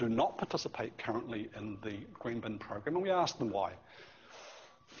who do not participate currently in the Green Bin program, and we ask them why.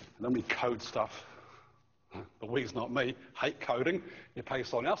 And then we code stuff. The we's not me. Hate coding. You pay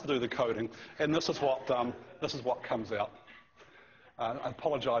someone else to do the coding, and this is what comes out. I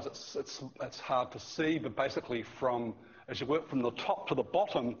apologise. It's hard to see, but basically, as you work from the top to the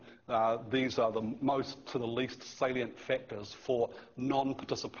bottom, these are the most to the least salient factors for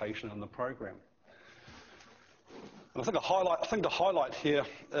non-participation in the program. And I think to highlight here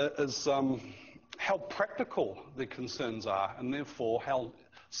is how practical the concerns are, and therefore how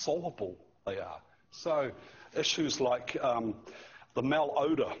solvable they are. So issues like the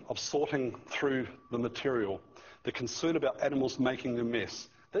malodor of sorting through the material, the concern about animals making a mess.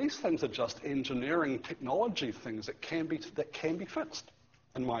 These things are just engineering technology things that can be fixed,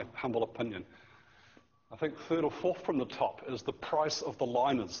 in my humble opinion. I think third or fourth from the top is the price of the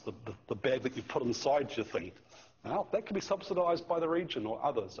liners, the bag that you put inside your thing. Now, that can be subsidised by the region or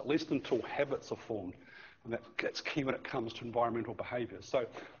others, at least until habits are formed. And that's key when it comes to environmental behaviour. So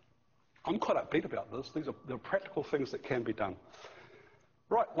I'm quite upbeat about this. They're practical things that can be done.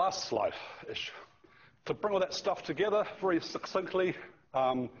 Right, last slide-ish. To bring all that stuff together very succinctly,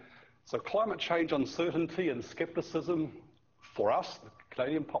 so climate change uncertainty and scepticism for us, the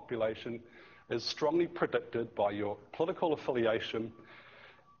Canadian population, is strongly predicted by your political affiliation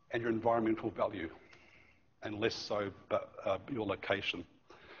and your environmental value, and less so your location.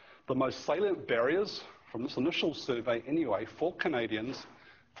 The most salient barriers from this initial survey anyway for Canadians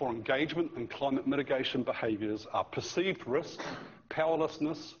for engagement in climate mitigation behaviours are perceived risk,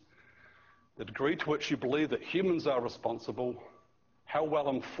 powerlessness, the degree to which you believe that humans are responsible, how well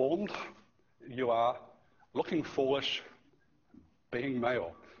informed you are, looking foolish, being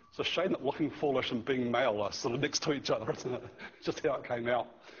male. It's a shame that looking foolish and being male are sort of next to each other, isn't it? Just how it came out.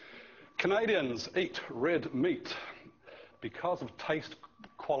 Canadians eat red meat. because of taste,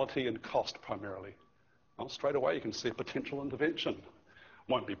 quality, and cost primarily. Well, straight away you can see a potential intervention.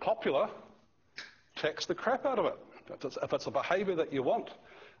 Won't be popular, tax the crap out of it. If it's a behaviour that you want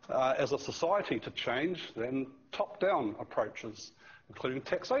as a society to change, then top-down approaches, including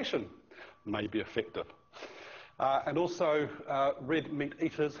taxation, may be effective. And also, red meat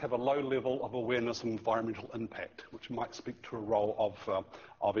eaters have a low level of awareness of environmental impact, which might speak to a role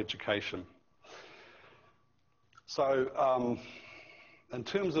of education. So, in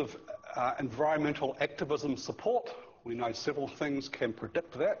terms of environmental activism support, we know several things can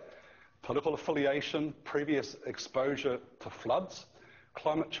predict that. Political affiliation, previous exposure to floods,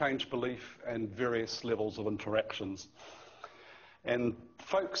 climate change belief, and various levels of interactions. And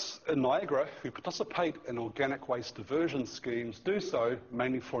folks in Niagara who participate in organic waste diversion schemes do so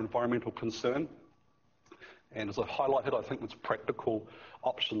mainly for environmental concern. And as I've highlighted, I think there's practical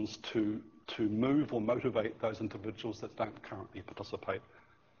options to move or motivate those individuals that don't currently participate.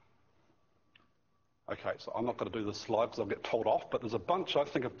 Okay, so I'm not going to do this slide because I'll get told off, but there's a bunch, I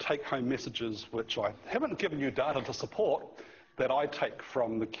think, of take-home messages which I haven't given you data to support that I take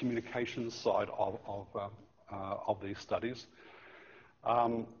from the communications side of these studies.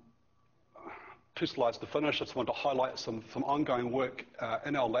 2 slides to finish. I just want to highlight some ongoing work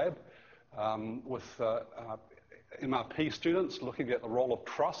in our lab with MRP students looking at the role of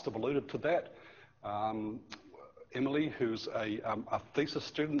trust. I've alluded to that. Emily, who's a thesis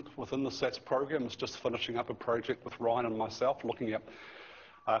student within the SATS program, is just finishing up a project with Ryan and myself looking at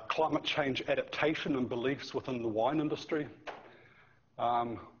climate change adaptation and beliefs within the wine industry.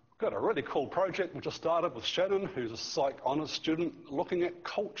 Got a really cool project we just started with Shannon, who's a psych honours student, looking at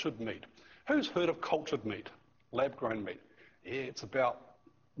cultured meat. Who's heard of cultured meat? Lab-grown meat. Yeah, it's about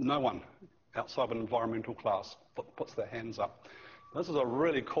no one outside of an environmental class puts their hands up. This is a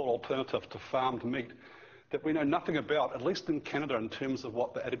really cool alternative to farmed meat that we know nothing about, at least in Canada, in terms of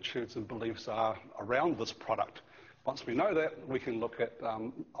what the attitudes and beliefs are around this product. Once we know that, we can look at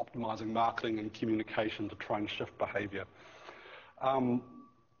optimising marketing and communication to try and shift behaviour. A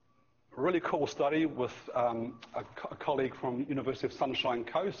really cool study with a colleague from University of Sunshine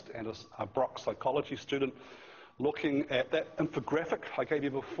Coast and a Brock psychology student looking at that infographic I gave you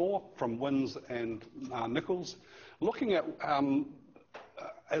before from Wins and Nichols, looking at,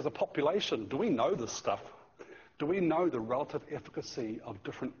 as a population, do we know this stuff? Do we know the relative efficacy of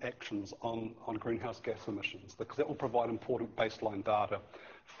different actions on greenhouse gas emissions? Because that will provide important baseline data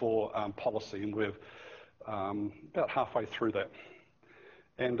for policy, and we're about halfway through that.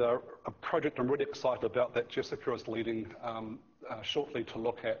 And a project I'm really excited about that Jessica is leading shortly to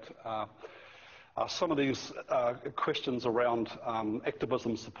look at some of these questions around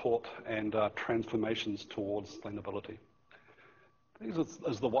activism support and transformations towards sustainability. These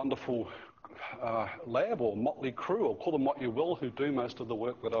is the wonderful lab, or motley crew, or call them what you will, who do most of the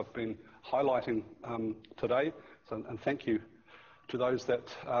work that I've been highlighting today. So, and thank you to those that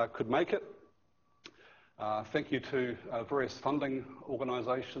could make it. Thank you to various funding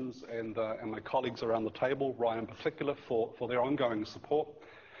organisations and my colleagues around the table, Ryan in particular, for their ongoing support.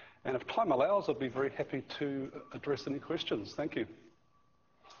 And if time allows, I'd be very happy to address any questions. Thank you.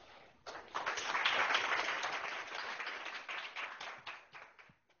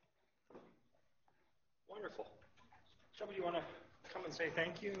 Wonderful. Shelby, you want to come and say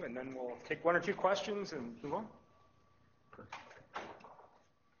thank you, and then we'll take 1 or 2 questions and move on?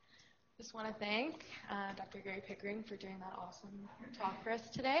 Just want to thank Dr. Gary Pickering for doing that awesome talk for us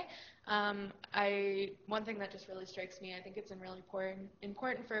today. One thing that just really strikes me, I think it's really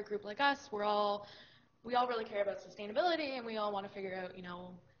important for a group like us. We all really care about sustainability, and we all want to figure out,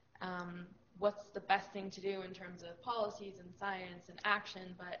 what's the best thing to do in terms of policies and science and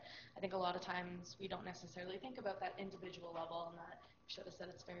action. But I think a lot of times we don't necessarily think about that individual level, and that you showed us that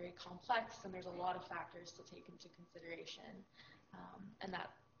it's very complex, and there's a lot of factors to take into consideration, and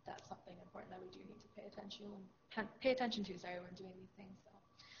that's something important that we do need to pay attention to when doing these things.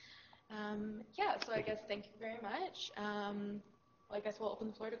 So I guess thank you very much. I guess we'll open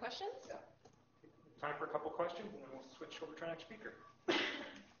the floor to questions. Yeah. Time for a couple questions, and then we'll switch over to our next speaker.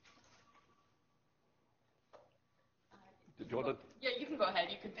 Did you want to? Yeah, you can go ahead.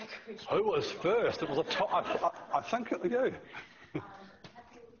 You can pick. Who was first? It was I think it was you.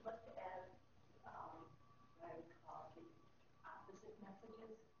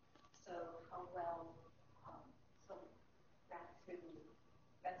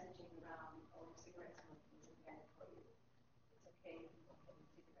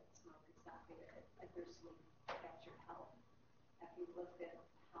 Looked at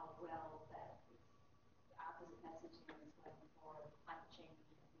how well that opposite messaging is going for climate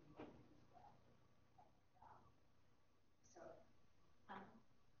change and as well. So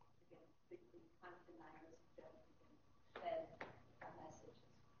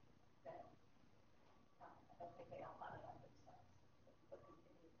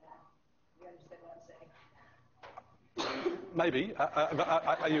maybe.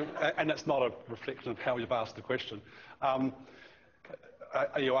 And it's not a reflection of how you've asked the question.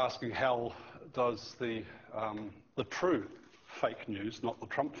 Are you asking how does the true fake news, not the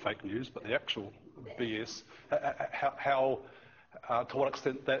Trump fake news, but the actual BS, how to what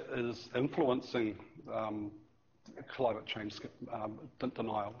extent that is influencing climate change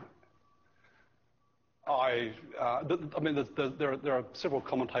denial? I mean, there are several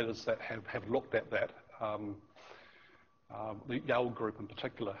commentators that have looked at that. The Yale group in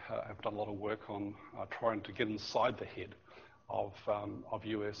particular have done a lot of work on trying to get inside the head of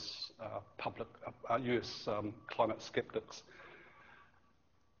US climate skeptics.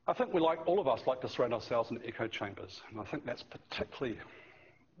 I think all of us like to surround ourselves in echo chambers, and I think that's particularly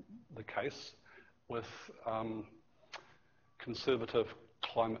the case with conservative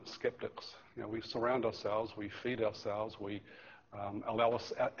climate skeptics. You know, we surround ourselves, we feed ourselves, we allow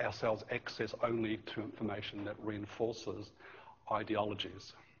ourselves access only to information that reinforces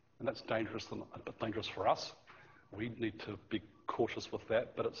ideologies, and that's dangerous for us. We need to be cautious with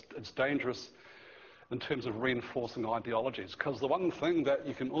that, but it's dangerous in terms of reinforcing ideologies, because the one thing that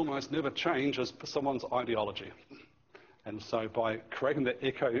you can almost never change is someone's ideology. And so by creating that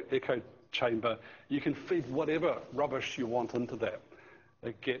echo chamber, you can feed whatever rubbish you want into that.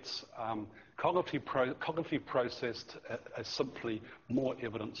 It gets cognitively processed as simply more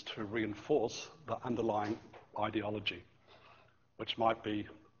evidence to reinforce the underlying ideology, which might be,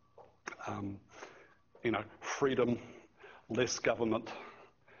 freedom, less government,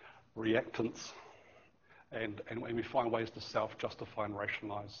 reactance, and we find ways to self-justify and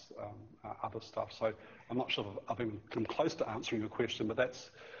rationalise other stuff. So I'm not sure if I've even come close to answering your question, but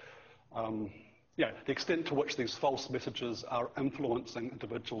that's the extent to which these false messages are influencing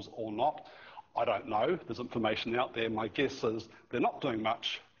individuals or not. I don't know. There's information out there. My guess is they're not doing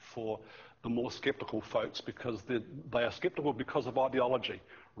much for the more sceptical folks because they are sceptical because of ideology.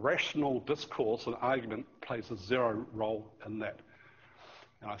 Rational discourse and argument plays a zero role in that.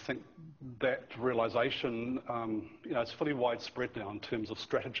 And I think that realisation, it's fully widespread now in terms of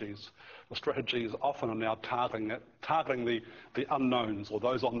strategies. The strategies often are now targeting the unknowns, or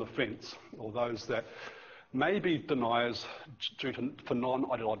those on the fence, or those that maybe deniers for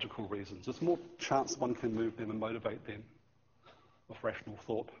non-ideological reasons. There's more chance one can move them and motivate them with rational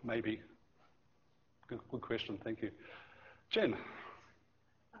thought, maybe. Good question, thank you. Jen.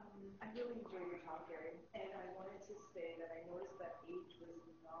 I really enjoyed your talk, Gary, and I wanted to say that I noticed that age was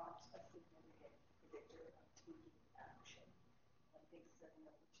not a significant predictor of taking action. I think step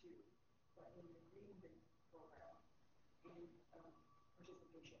number 2, but in the green bin program, in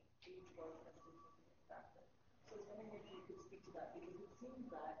participation, age was a significant factor. So I was wondering if you could speak to that, because it seems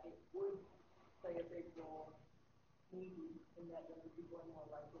that it would play a big role, maybe, in that younger people are more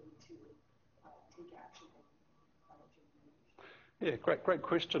likely to take action in climate change. Yeah, great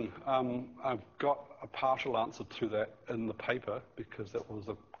question. I've got a partial answer to that in the paper, because that was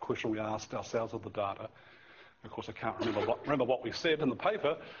a question we asked ourselves of the data. Of course, I can't remember what we said in the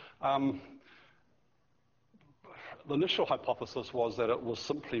paper. The initial hypothesis was that it was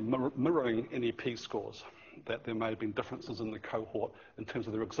simply mirroring NEP scores, that there may have been differences in the cohort in terms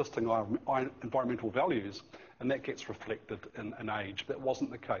of their existing environmental values, and that gets reflected in age. That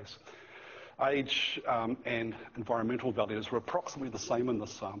wasn't the case. Age and environmental values were approximately the same in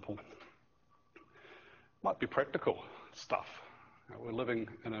this sample. Might be practical stuff. We're living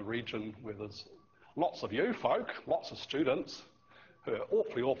in a region where there's lots of you folk, lots of students who are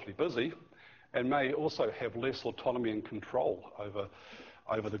awfully busy, and may also have less autonomy and control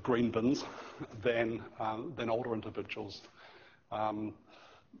over the green bins than older individuals.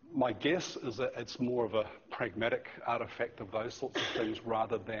 My guess is that it's more of a pragmatic artifact of those sorts of things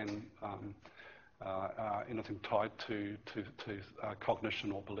rather than anything tied to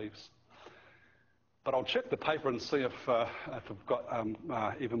cognition or beliefs. But I'll check the paper and see if I've got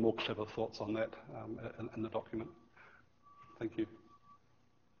even more clever thoughts on that in the document. Thank you.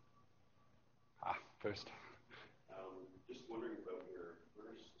 First. Just wondering about your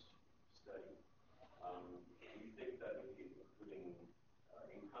first study. Do you think that maybe including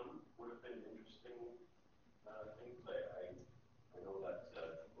income would have been an interesting thing? I know that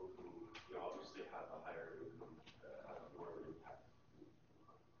people who obviously have a higher income have more of an impact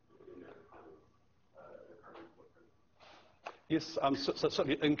in their kind of their carbon footprint. Yes, so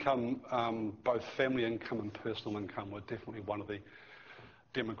certainly income, both family income and personal income, were definitely one of the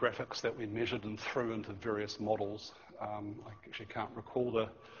demographics that we measured and threw into various models. I actually can't recall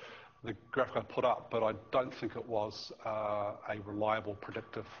the graphic I put up, but I don't think it was a reliable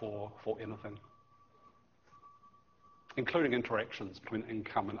predictor for anything, including interactions between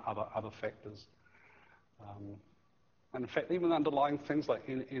income and other factors. And in fact, even underlying things like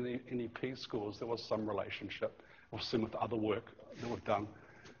NEP scores, there was some relationship, or similar to other work that we've done.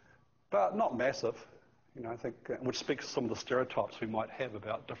 But not massive, you know, I think, which speaks to some of the stereotypes we might have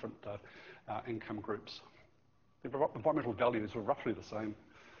about different income groups. The environmental values were roughly the same.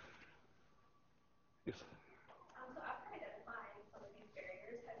 Yes? So after identifying some of these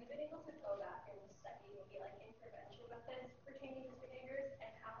barriers, have you been able to go back and study maybe like intervention methods pertaining to behaviors,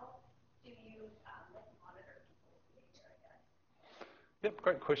 and how do you like monitor people's behavior, I guess? Yep,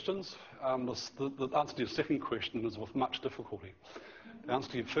 great questions. The answer to your second question is with much difficulty. The answer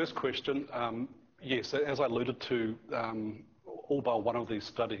to your first question, yes, as I alluded to, all but one of these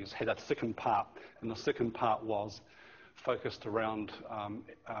studies had a second part, and the second part was focused around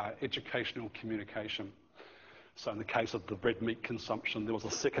educational communication. So in the case of the red meat consumption, there was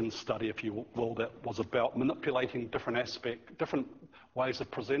a second study, if you will, that was about manipulating different ways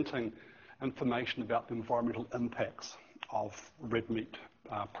of presenting information about the environmental impacts of red meat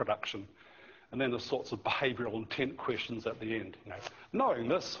production. And then the sorts of behavioural intent questions at the end. You know, knowing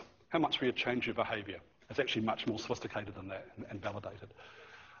this, how much will you change your behaviour? It's actually much more sophisticated than that and validated.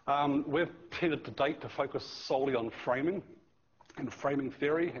 We've tended to date to focus solely on framing and framing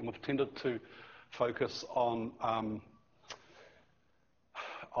theory, and we've tended to focus on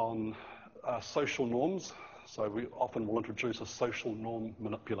social norms. So we often will introduce a social norm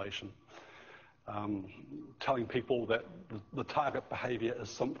manipulation, telling people that the target behaviour is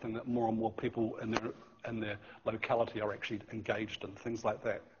something that more and more people in their locality are actually engaged in, things like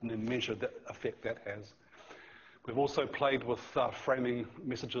that, and then measure the effect that has. We've also played with framing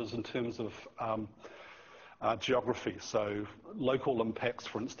messages in terms of geography, so local impacts,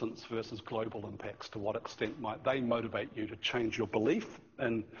 for instance, versus global impacts. To what extent might they motivate you to change your belief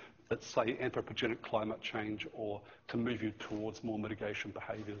in, let's say, anthropogenic climate change, or to move you towards more mitigation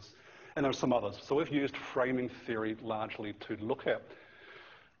behaviours? And there are some others. So we've used framing theory largely to look at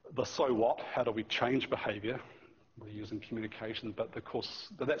the so what, how do we change behaviour? We're using communication, but of course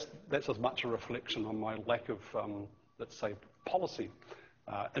that's as much a reflection on my lack of, let's say, policy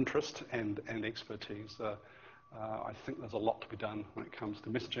interest and expertise. I think there's a lot to be done when it comes to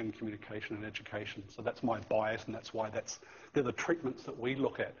messaging, communication, and education. So that's my bias, and that's why they're the treatments that we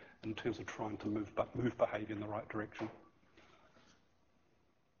look at in terms of trying to move behaviour in the right direction.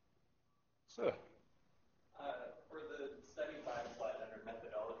 Sir. For the study 5 slide under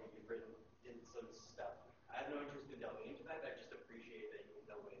methodology, you've written in some stuff. I have no interest in delving into that. I just appreciate that you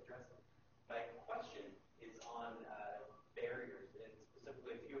know way to address it. My question is on barriers, and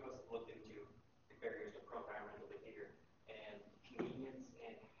specifically a few of us have looked into the barriers to pro-environmental behavior, and convenience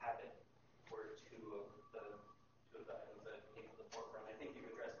and habit were two of the items that came to the forefront. I think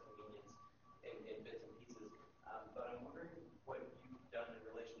you've addressed convenience in bits and pieces, but I'm wondering what you've done in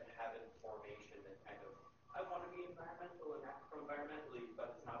relation to habit formation and kind of, I want to be environmental and act pro-environmentally,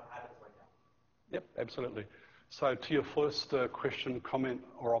 but it's not habits right now. Yep, absolutely. So to your first question, comment,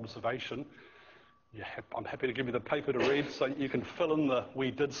 or observation, I'm happy to give you the paper to read so you can fill in the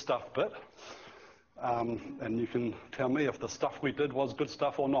we did stuff bit, and you can tell me if the stuff we did was good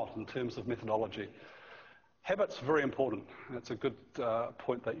stuff or not in terms of methodology. Habits are very important. It's a good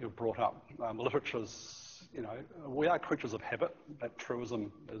point that you've brought up. Literature's, you know, we are creatures of habit. That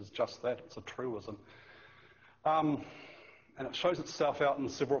truism is just that. It's a truism. And it shows itself out in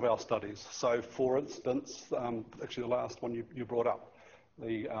several of our studies. So, for instance, actually the last one you brought up,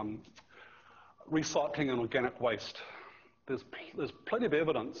 the recycling and organic waste. There's plenty of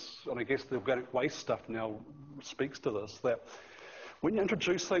evidence, and I guess the organic waste stuff now speaks to this, that when you're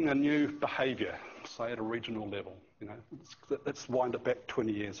introducing a new behaviour, say at a regional level, you know, let's wind it back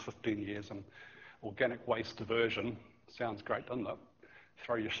 20 years, 15 years, and organic waste diversion sounds great, doesn't it?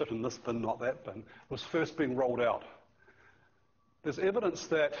 Throw your shit in this bin, not that bin, was first being rolled out. There's evidence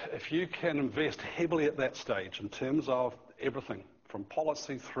that if you can invest heavily at that stage in terms of everything, from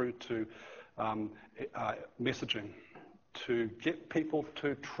policy through to messaging, to get people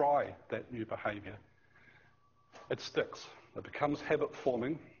to try that new behaviour, it sticks. It becomes habit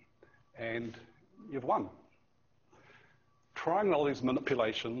forming, and you've won. Trying all these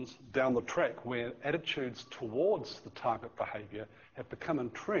manipulations down the track where attitudes towards the target behaviour have become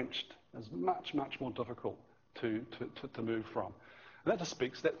entrenched is much, much more difficult to move from. And that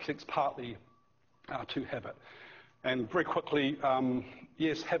speaks partly to habit. And very quickly,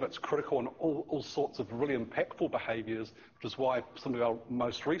 yes, habit's critical in all sorts of really impactful behaviours, which is why some of our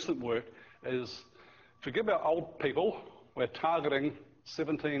most recent work is, forget about old people, we're targeting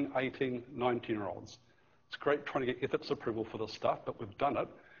 17, 18, 19-year-olds. It's great trying to get ethics approval for this stuff, but we've done it.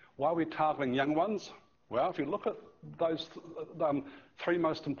 Why are we targeting young ones? Well, if you look at those 3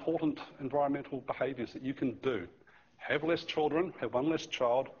 most important environmental behaviours that you can do, have less children, have one less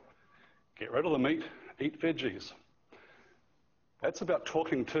child, get rid of the meat, eat veggies. That's about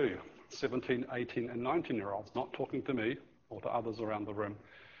talking to 17, 18 and 19-year-olds, not talking to me or to others around the room.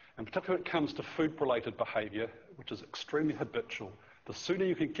 And particularly when it comes to food-related behaviour, which is extremely habitual, the sooner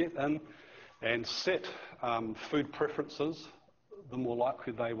you can get in and set food preferences, the more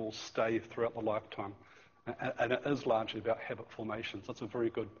likely they will stay throughout the lifetime. And it is largely about habit formation. So that's a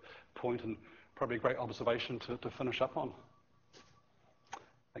very good point and probably a great observation to finish up on.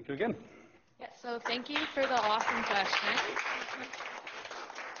 Thank you again. Yeah, so thank you for the awesome questions.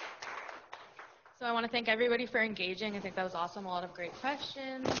 So I want to thank everybody for engaging. I think that was awesome. A lot of great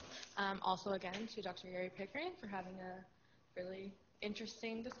questions. Also, again, to Dr. Gary Pickering for having a really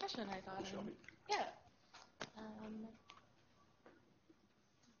interesting discussion, I thought. Yeah.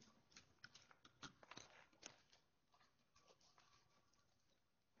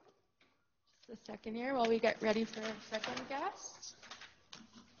 Just a second here while we get ready for a second guest.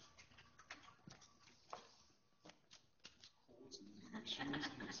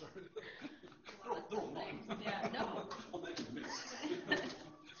 Yeah, no.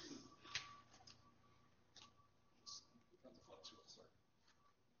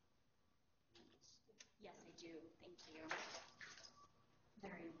 Yes, I do. Thank you.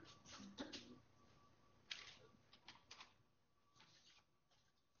 Very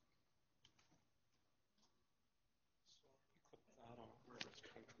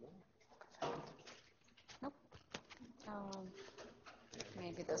Nope.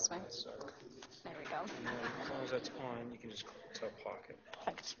 Maybe this way. There we go. As long as that's on, you can just to a pocket.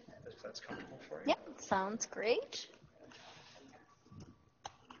 Perfect. If that's comfortable for you. Yep, sounds great.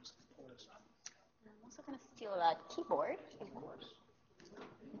 I'm also going to steal that keyboard.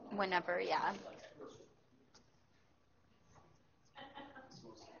 Whenever, yeah.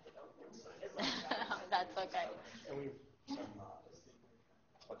 That's okay. And we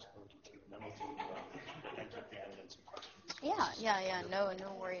flexibility too. Keep the evidence and questions. Yeah.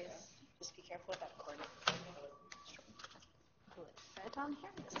 No worries. Just be careful with that cord. Will it fit on here?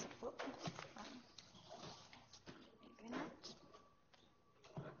 Yes. Maybe not.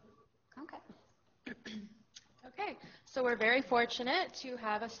 Okay. Okay, so we're very fortunate to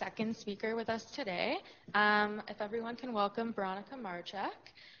have a second speaker with us today. If everyone can welcome Veronica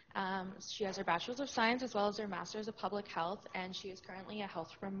Marchek. She has her Bachelor's of Science as well as her Master's of Public Health, and she is currently a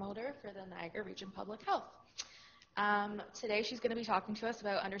health promoter for the Niagara Region Public Health. Today she's going to be talking to us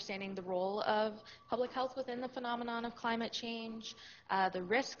about understanding the role of public health within the phenomenon of climate change, the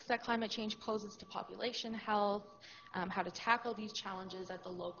risks that climate change poses to population health, how to tackle these challenges at the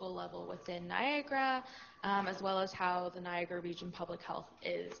local level within Niagara, as well as how the Niagara Region Public Health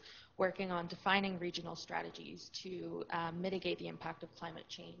is working on defining regional strategies to mitigate the impact of climate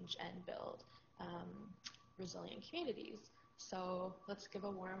change and build resilient communities. So let's give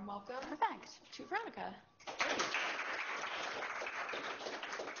a warm welcome to Veronica.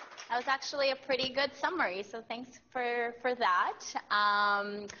 That was actually a pretty good summary, so thanks for that.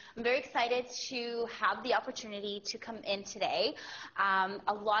 I'm very excited to have the opportunity to come in today.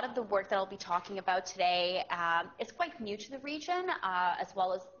 A lot of the work that I'll be talking about today is quite new to the region, as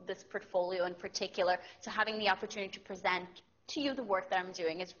well as this portfolio in particular. So having the opportunity to present to you the work that I'm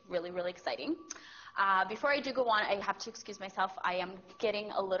doing is really, really exciting. Before I do go on, I have to excuse myself. I am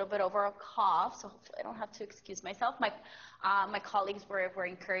getting a little bit over a cough, so hopefully I don't have to excuse myself. My colleagues were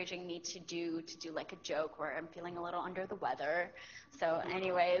encouraging me to do like a joke where I'm feeling a little under the weather. So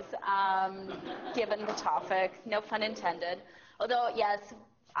anyways, given the topic, no pun intended. Although, yes,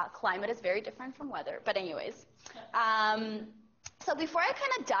 climate is very different from weather. But anyways, so before I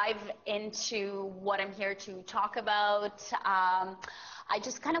kind of dive into what I'm here to talk about, I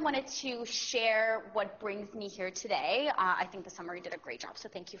just kind of wanted to share what brings me here today. I think the summary did a great job, so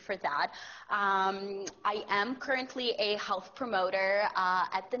thank you for that. I am currently a health promoter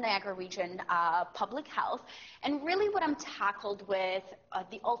at the Niagara Region Public Health, and really what I'm tackled with,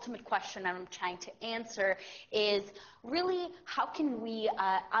 the ultimate question I'm trying to answer is really how can we,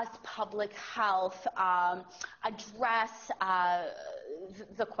 as public health, address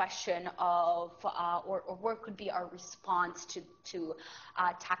the question of, or what could be our response to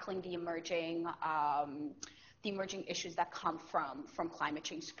tackling the emerging issues that come from climate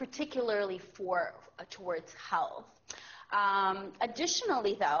change, particularly towards health.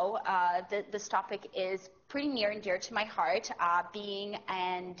 Additionally, though, this topic is pretty near and dear to my heart, being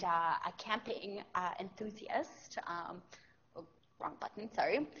a camping enthusiast. wrong button,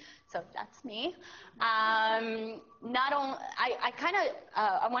 sorry. So that's me. Not only,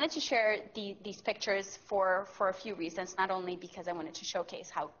 I wanted to share these pictures for a few reasons, not only because I wanted to showcase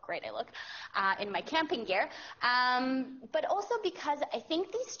how great I look in my camping gear, but also because I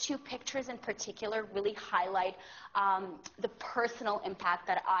think these two pictures in particular really highlight the personal impact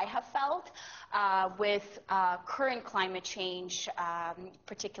that I have felt with current climate change,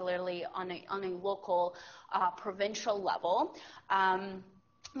 particularly on a local, provincial level.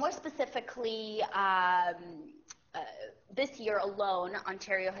 More specifically, this year alone,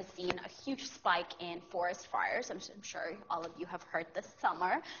 Ontario has seen a huge spike in forest fires. I'm sure all of you have heard this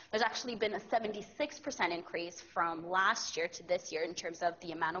summer. There's actually been a 76% increase from last year to this year in terms of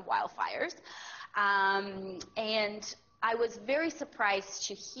the amount of wildfires. And I was very surprised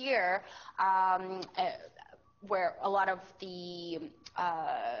to hear where a lot of the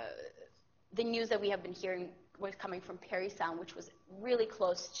news that we have been hearing was coming from Parry Sound, which was really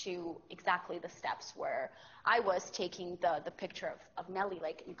close to exactly the steps where I was taking the picture of Nellie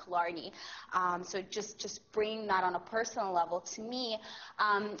Lake in Killarney. So just bringing that on a personal level to me,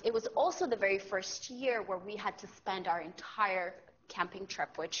 it was also the very first year where we had to spend our entire camping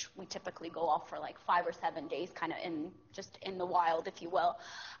trip, which we typically go off for like 5 or 7 days, kind of in the wild, if you will,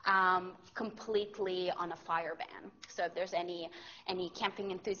 completely on a fire ban. So if there's any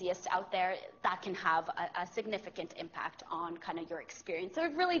camping enthusiasts out there, that can have a significant impact on kind of your experience. So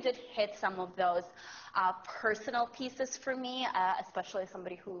it really did hit some of those personal pieces for me, especially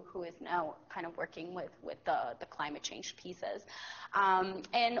somebody who is now kind of working with the climate change pieces.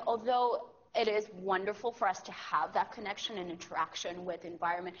 And although it is wonderful for us to have that connection and interaction with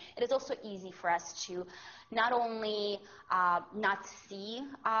environment, it is also easy for us to not only not see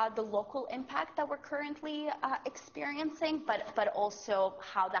the local impact that we're currently experiencing, but also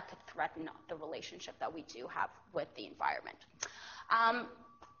how that could threaten the relationship that we do have with the environment.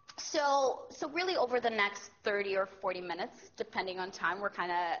 So really over the next 30 or 40 minutes, depending on time, we're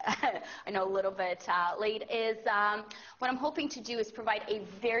kind of, I know, a little bit late, is what I'm hoping to do is provide a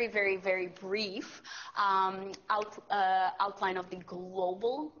very, very, very brief outline of the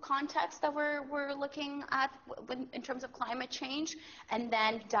global context that we're looking at in terms of climate change, and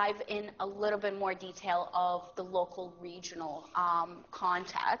then dive in a little bit more detail of the local regional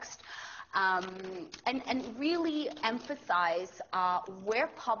context. And really emphasize where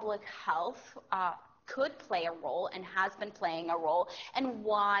public health could play a role and has been playing a role, and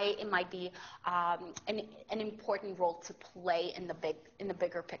why it might be an important role to play in the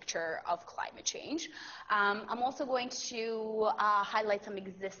bigger picture of climate change. I'm also going to highlight some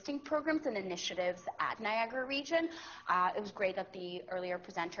existing programs and initiatives at Niagara region. It was great that the earlier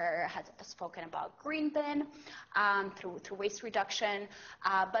presenter has spoken about green bin through waste reduction,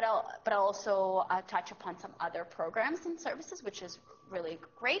 but I'll also touch upon some other programs and services, which is really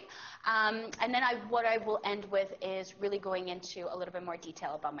great. And then what I will end with is really going into a little bit more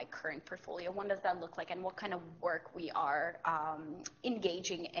detail about my current portfolio. What does that look like, and what kind of work we are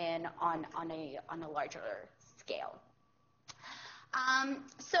engaging in on a larger scale.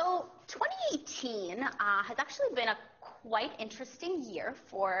 So 2018 has actually been a quite interesting year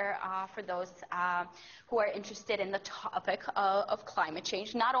for those who are interested in the topic of climate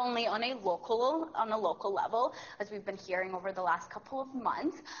change, not only on a local level, as we've been hearing over the last couple of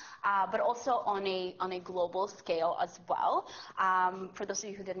months, but also on a global scale as well. For those of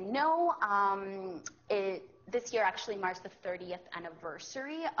you who didn't know, this year actually marks the 30th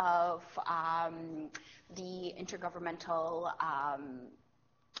anniversary of the Intergovernmental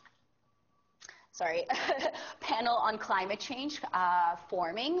panel on climate change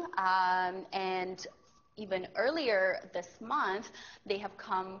forming, and even earlier this month, they have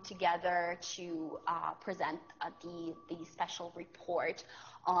come together to present the special report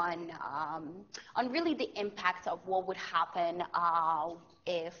on really the impacts of what would happen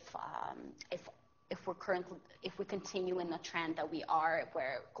if we continue in the trend that we are,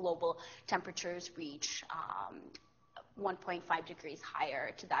 where global temperatures reach 1.5 degrees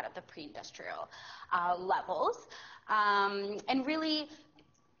higher to that of the pre-industrial levels. And really,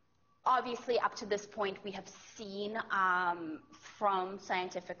 obviously, up to this point, we have seen from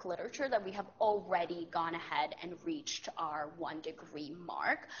scientific literature that we have already gone ahead and reached our 1 degree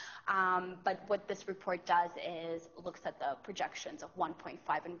mark. But what this report does is looks at the projections of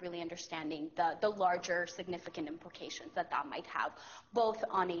 1.5 and really understanding the larger significant implications that might have, both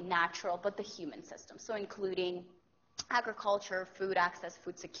on a natural but the human system. So including agriculture, food access,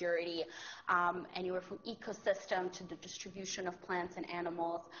 food security, anywhere from ecosystem to the distribution of plants and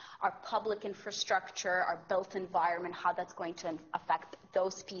animals, our public infrastructure, our built environment, how that's going to affect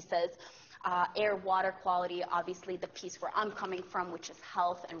those pieces, air, water quality, obviously the piece where I'm coming from, which is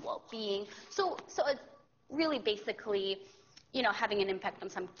health and well-being. So it's really basically, having an impact on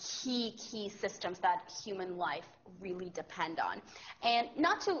some key systems that human life really depend on. And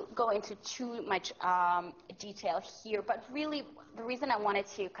not to go into too much detail here, but really the reason I wanted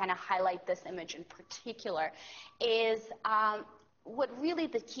to kind of highlight this image in particular is what really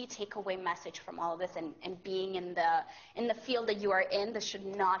the key takeaway message from all of this, and being in the field that you are in, this should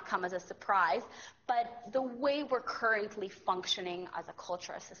not come as a surprise, but the way we're currently functioning as a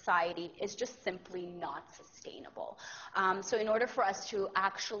culture, as society, is just simply not sustainable. So in order for us to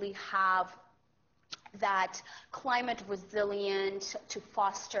actually have that climate resilient, to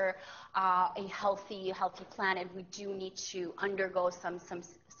foster a healthy planet, we do need to undergo some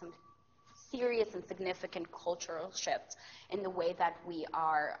serious and significant cultural shifts in the way that we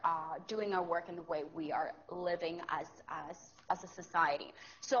are doing our work and the way we are living as a society.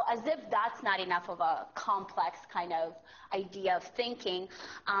 So as if that's not enough of a complex kind of idea of thinking,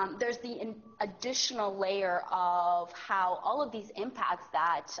 there's the additional layer of how all of these impacts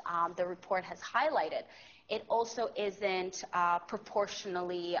that the report has highlighted, it also isn't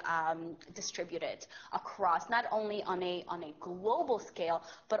proportionally distributed across, not only on a global scale,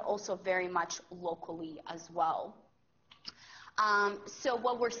 but also very much locally as well. So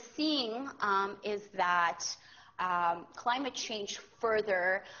what we're seeing is that climate change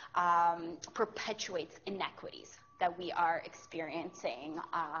further perpetuates inequities that we are experiencing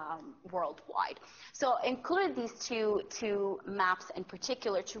worldwide. So I included these two maps in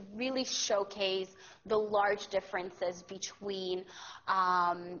particular to really showcase the large differences between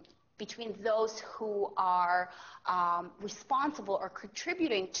those who are responsible or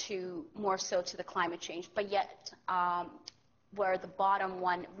contributing to more so to the climate change, but yet where the bottom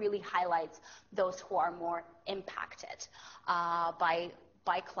one really highlights those who are more impacted by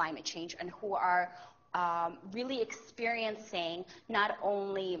climate change and who are really experiencing not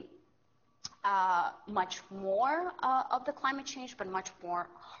only much more of the climate change, but much more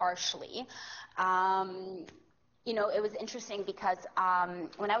harshly. It was interesting because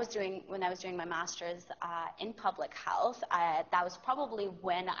when I was doing my master's in public health, that was probably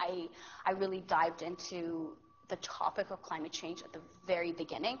when I really dived into the topic of climate change at the very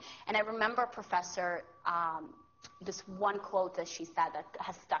beginning. And I remember Professor, this one quote that she said that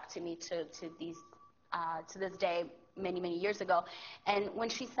has stuck to me to this day, many years ago. And when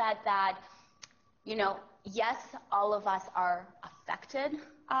she said that, yes, all of us are affected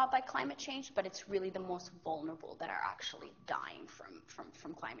by climate change, but it's really the most vulnerable that are actually dying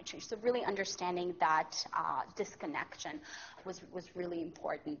from climate change. So really understanding that disconnection was really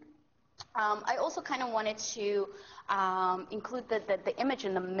important. I also kind of wanted to include the image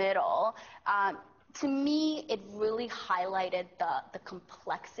in the middle. To me, it really highlighted the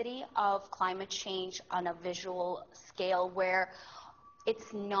complexity of climate change on a visual scale where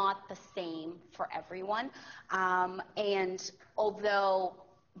it's not the same for everyone. And although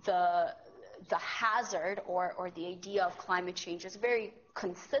the hazard or the idea of climate change is very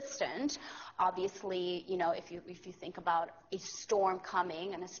consistent, obviously, if you think about a storm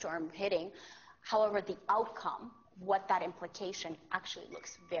coming and a storm hitting, however, the outcome, what that implication actually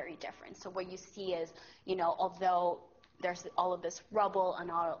looks very different. So what you see is, although there's all of this rubble and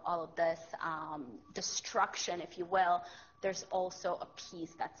all of this destruction, if you will, there's also a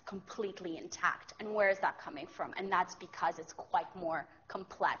piece that's completely intact. And where is that coming from? And that's because it's quite more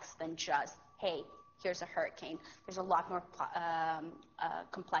complex than just, hey, here's a hurricane. There's a lot more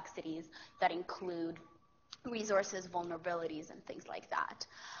complexities that include resources, vulnerabilities, and things like that.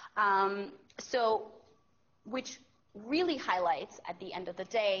 Which really highlights at the end of the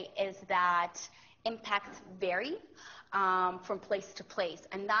day is that impacts vary from place to place.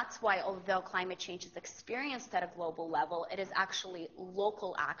 And that's why, although climate change is experienced at a global level, it is actually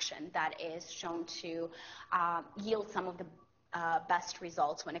local action that is shown to yield some of the best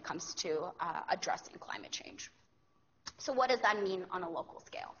results when it comes to addressing climate change. So what does that mean on a local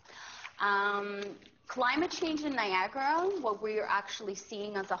scale? Climate change in Niagara, what we're actually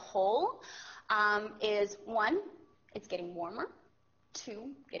seeing as a whole, is 1, it's getting warmer, 2,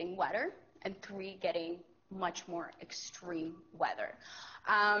 getting wetter, and 3, getting much more extreme weather.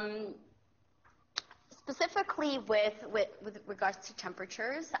 Specifically with regards to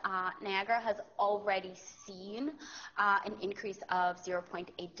temperatures, Niagara has already seen an increase of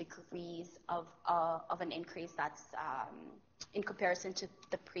 0.8 degrees of an increase that's in comparison to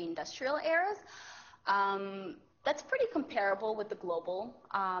the pre-industrial eras. That's pretty comparable with the global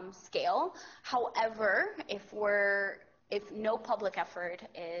scale. However, if no public effort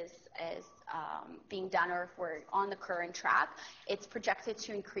is being done, or if we're on the current track, it's projected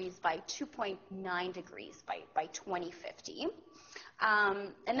to increase by 2.9 degrees by 2050.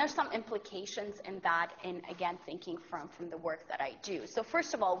 And there's some implications in that, in again thinking from the work that I do. So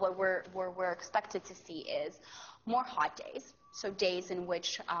first of all, what we're expected to see is more hot days, so days in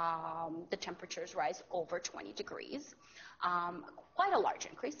which the temperatures rise over 20 degrees. Quite a large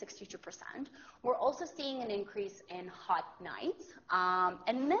increase, 62%. We're also seeing an increase in hot nights,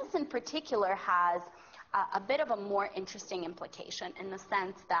 and this in particular has a bit of a more interesting implication in the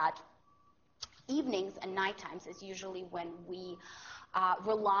sense that evenings and night times is usually when we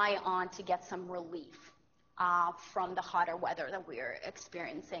rely on to get some relief from the hotter weather that we're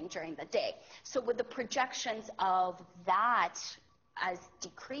experiencing during the day. So with the projections of that as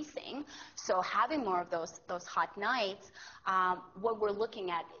decreasing, so having more of those hot nights, what we're looking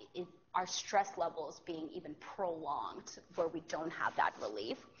at is our stress levels being even prolonged where we don't have that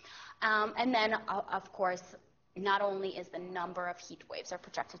relief. And then, of course, not only is the number of heat waves are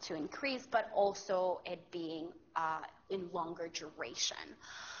projected to increase, but also it being in longer duration.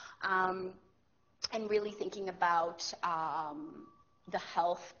 And really thinking about the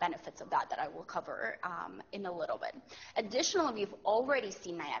health benefits of that I will cover in a little bit. Additionally, we've already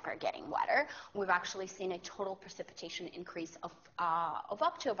seen Niagara getting wetter. We've actually seen a total precipitation increase of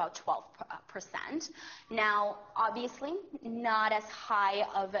up to about 12%. Now, obviously, not as high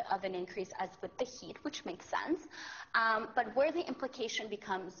of an increase as with the heat, which makes sense. But where the implication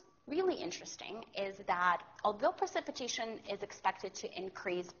becomes really interesting is that although precipitation is expected to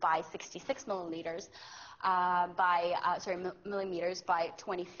increase by 66 millimeters millimeters by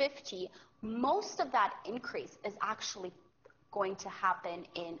 2050, most of that increase is actually going to happen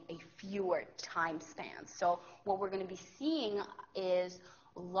in a fewer time spans. So what we're going to be seeing is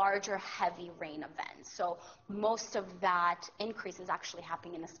larger heavy rain events. So most of that increase is actually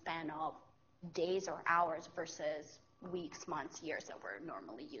happening in a span of days or hours versus weeks, months, years that we're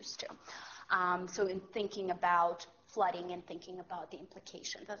normally used to. So in thinking about flooding and thinking about the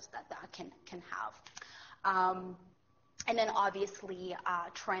implications that can have. And then obviously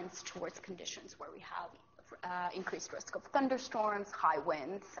trends towards conditions where we have increased risk of thunderstorms, high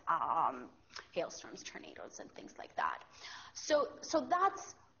winds, hailstorms, tornadoes, and things like that. So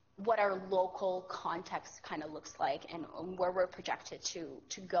that's what our local context kind of looks like, and where we're projected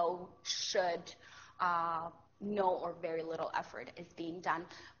to go should no or very little effort is being done.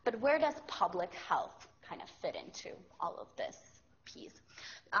 But where does public health kind of fit into all of this piece?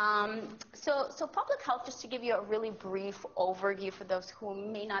 So public health, just to give you a really brief overview for those who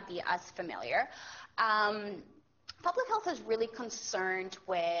may not be as familiar, public health is really concerned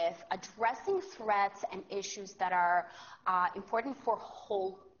with addressing threats and issues that are important for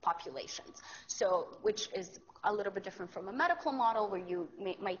whole populations. So, which is a little bit different from a medical model where you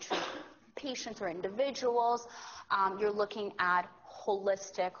might treat patients or individuals. You're looking at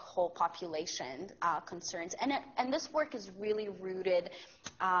holistic, whole population concerns. And this work is really rooted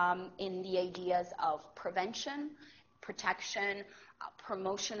in the ideas of prevention, protection,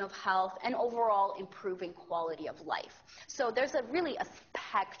 promotion of health, and overall improving quality of life. So there's really a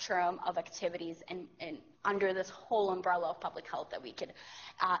spectrum of activities under this whole umbrella of public health that we could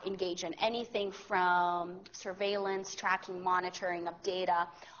engage in. Anything from surveillance, tracking, monitoring of data,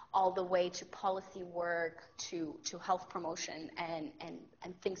 all the way to policy work, to health promotion and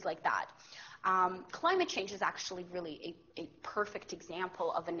things like that. Climate change is actually really a perfect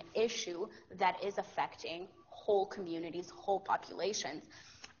example of an issue that is affecting whole communities, whole populations,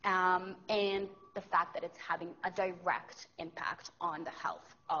 and the fact that it's having a direct impact on the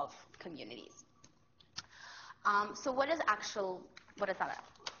health of communities. So what does that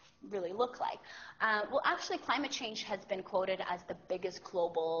really look like? Well, actually, climate change has been quoted as the biggest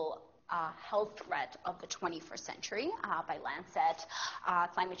global health threat of the 21st century by Lancet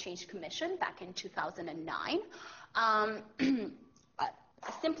Climate Change Commission back in 2009.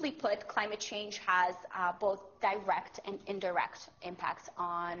 Simply put, climate change has both direct and indirect impacts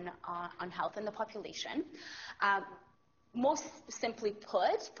on health in the population. Most simply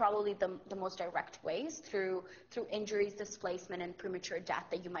put, probably the most direct ways through injuries, displacement, and premature death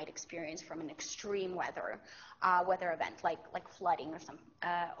that you might experience from an extreme weather event like flooding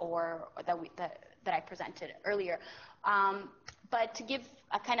or that I presented earlier. But to give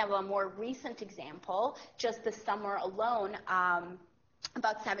a kind of a more recent example, just this summer alone,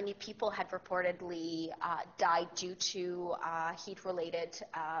 about 70 people had reportedly died due to heat-related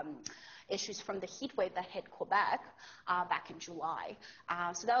issues from the heat wave that hit Quebec back in July.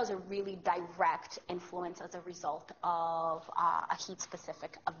 So that was a really direct influence as a result of a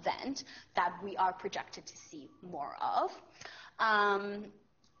heat-specific event that we are projected to see more of.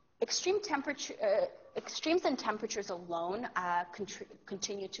 extremes in temperatures alone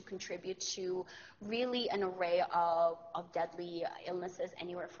continue to contribute to really an array of deadly illnesses,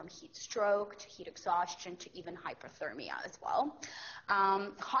 anywhere from heat stroke to heat exhaustion to even hypothermia as well.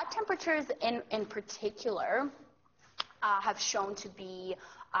 Hot temperatures in particular have shown to be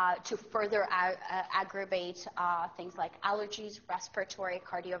to further aggravate things like allergies, respiratory,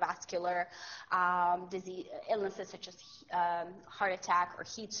 cardiovascular disease, illnesses such as heart attack or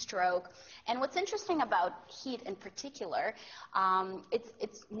heat stroke. And what's interesting about heat in particular,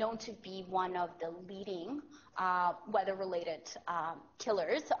 it's known to be one of the leading weather-related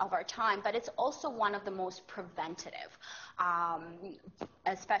killers of our time, but it's also one of the most preventative,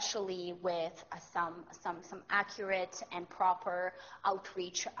 especially with some accurate and proper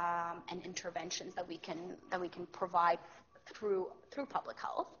outreach and interventions that we can provide through public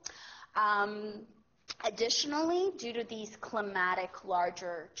health. Additionally, due to these climatic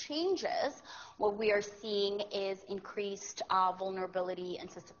larger changes, what we are seeing is increased vulnerability and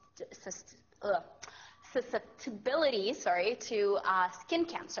susceptibility to skin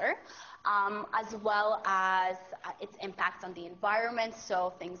cancer, as well as its impacts on the environment,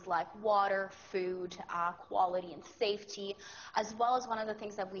 so things like water, food, quality and safety, as well as one of the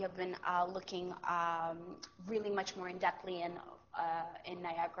things that we have been looking really much more in-depthly in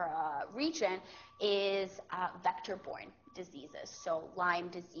Niagara region is vector-borne diseases, so Lyme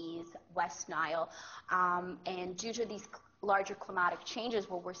disease, West Nile, and due to these larger climatic changes,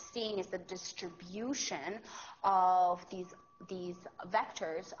 what we're seeing is the distribution of these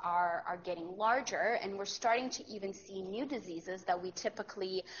vectors are getting larger, and we're starting to even see new diseases that we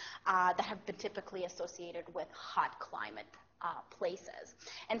typically that have been typically associated with hot climate places.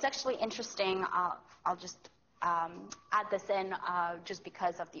 And it's actually interesting. I'll just add this in just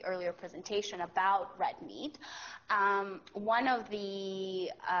because of the earlier presentation about red meat. One of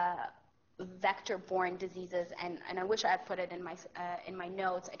the vector-borne diseases, and I wish I had put it in my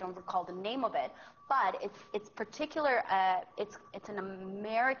notes. I don't recall the name of it, but it's particular. It's an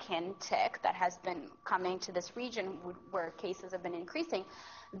American tick that has been coming to this region where cases have been increasing.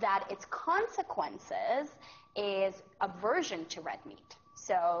 That its consequences is aversion to red meat.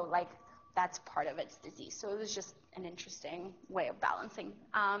 So that's part of its disease. So it was just an interesting way of balancing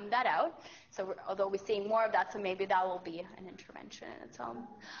that out. So although we're seeing more of that, so maybe that will be an intervention in its own.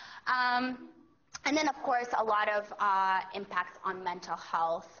 And then, of course, a lot of impacts on mental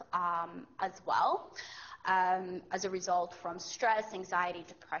health as well, as a result from stress, anxiety,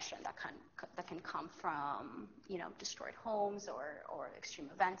 depression that can come from destroyed homes or extreme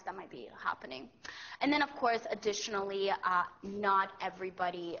events that might be happening. And then, of course, additionally, not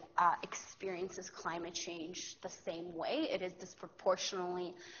everybody experiences climate change the same way. It is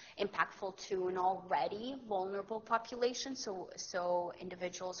disproportionately impactful to an already vulnerable population, so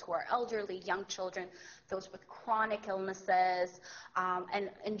individuals who are elderly, young children, those with chronic illnesses,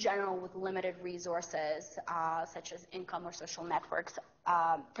 and in general with limited resources, such as income or social networks,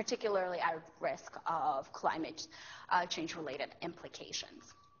 particularly at risk of climate change-related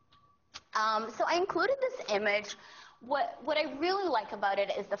implications. So I included this image. What I really like about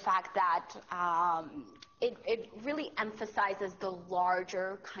it is the fact that it really emphasizes the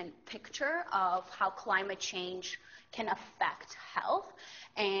larger kind of picture of how climate change can affect health,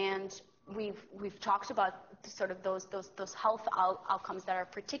 and we've talked about sort of those health outcomes that are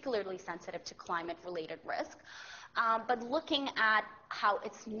particularly sensitive to climate-related risk, but looking at how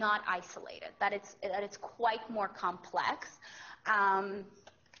it's not isolated, that it's quite more complex.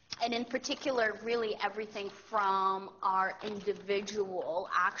 And in particular, really everything from our individual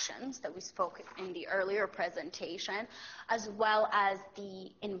actions that we spoke in the earlier presentation, as well as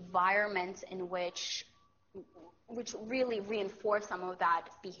the environments in which really reinforce some of that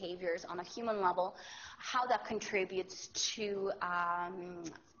behaviors on a human level, how that contributes to our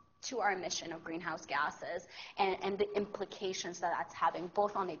emission of greenhouse gases and the implications that that's having,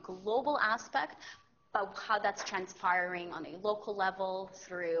 both on a global aspect, but how that's transpiring on a local level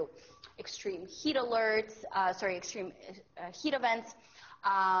through extreme heat alerts, extreme heat events,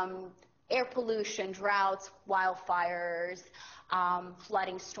 air pollution, droughts, wildfires,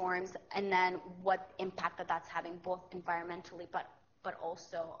 flooding, storms, and then what impact that's having both environmentally but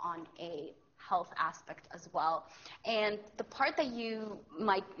also on a health aspect as well. And the part that you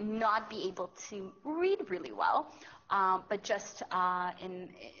might not be able to read really well, but just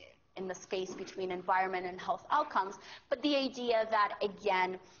in the space between environment and health outcomes, but the idea that,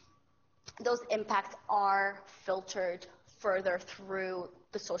 again, those impacts are filtered further through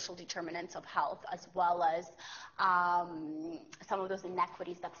the social determinants of health, as well as some of those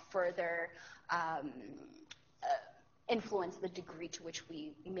inequities that further influence the degree to which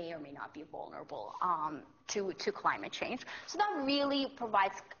we may or may not be vulnerable to climate change. So that really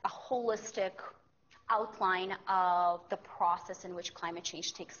provides a holistic outline of the process in which climate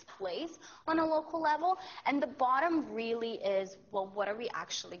change takes place on a local level. And the bottom really is, well, what are we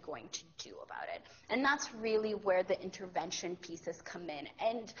actually going to do about it? And that's really where the intervention pieces come in.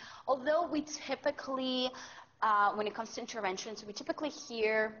 And although we typically, when it comes to interventions, we typically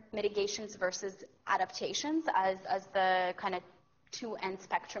hear mitigations versus adaptations as the kind of two-end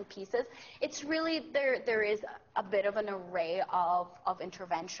spectrum pieces. It's really, there is a bit of an array of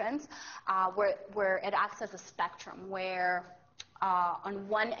interventions where it acts as a spectrum, where on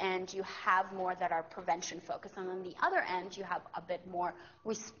one end you have more that are prevention focused, and on the other end you have a bit more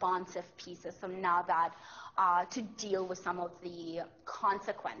responsive pieces. So now that to deal with some of the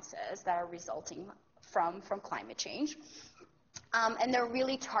consequences that are resulting from climate change. And they're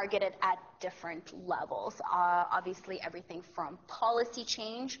really targeted at different levels. Obviously, everything from policy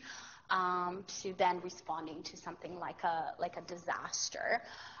change to then responding to something like a disaster.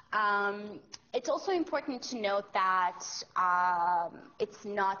 It's also important to note that it's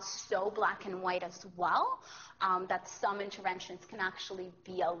not so black and white as well, that some interventions can actually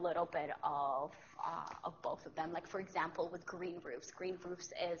be a little bit of both of them. Like, for example, with green roofs. Green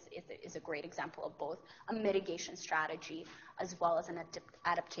roofs is a great example of both a mitigation strategy as well as an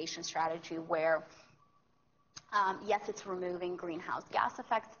adaptation strategy where, yes, it's removing greenhouse gas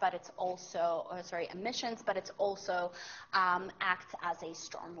effects, but it's also, emissions, but it's also acts as a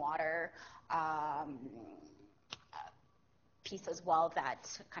stormwater piece as well that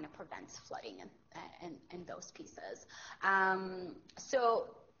kind of prevents flooding and those pieces.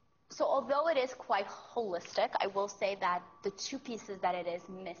 So although it is quite holistic, I will say that the two pieces that it is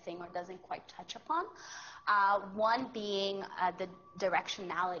missing or doesn't quite touch upon, one being the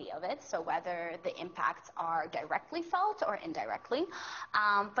directionality of it, so whether the impacts are directly felt or indirectly,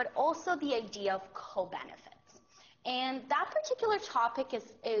 but also the idea of co-benefits. And that particular topic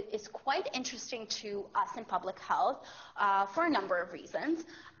is quite interesting to us in public health for a number of reasons.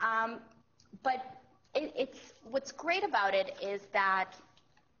 But what's great about it is that,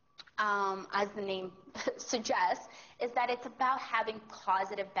 as the name suggests, is that it's about having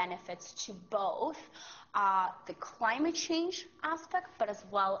positive benefits to both the climate change aspect, but as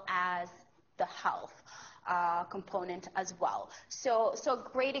well as the health component as well. So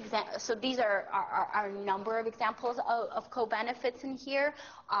great example. So these are a number of examples of co-benefits in here.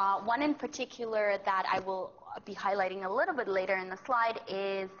 One in particular that I will be highlighting a little bit later in the slide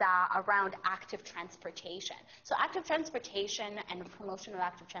is around active transportation. So active transportation and promotion of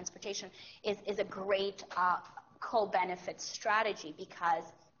active transportation is a great co-benefit strategy because,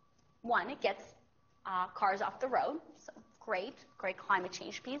 one, it gets cars off the road, so great climate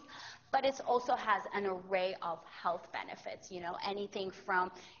change piece, but it also has an array of health benefits, anything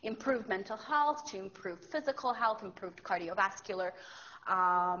from improved mental health to improved physical health, improved cardiovascular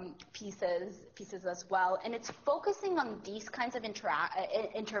pieces as well. And it's focusing on these kinds of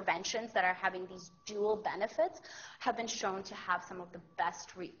interventions that are having these dual benefits have been shown to have some of the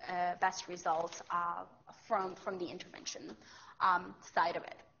best results from the intervention side of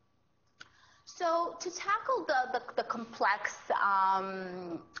it. So to tackle the complex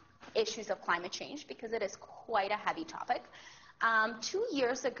issues of climate change, because it is quite a heavy topic, 2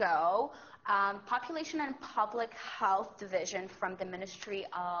 years ago, Population and Public Health Division from the Ministry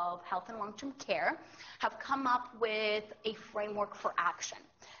of Health and Long-Term Care have come up with a framework for action.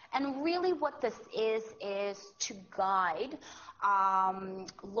 And really what this is to guide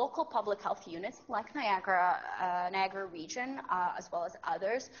local public health units like Niagara region, as well as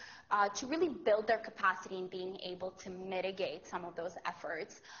others, to really build their capacity in being able to mitigate some of those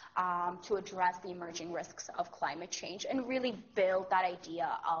efforts to address the emerging risks of climate change and really build that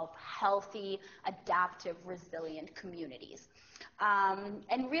idea of healthy, adaptive, resilient communities.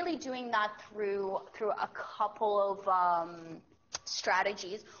 And really doing that through a couple of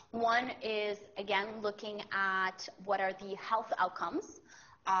strategies. One is, again, looking at what are the health outcomes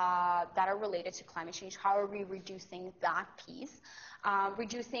that are related to climate change. How are we reducing that piece?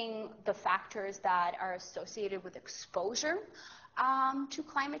 Reducing the factors that are associated with exposure to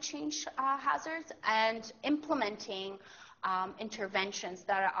climate change hazards, and implementing interventions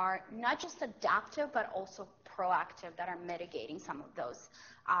that are not just adaptive but also proactive, that are mitigating some of those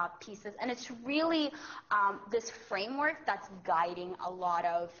pieces. And it's really this framework that's guiding a lot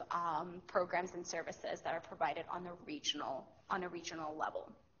of programs and services that are provided on a regional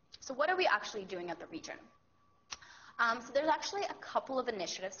level. So what are we actually doing at the region? So there's actually a couple of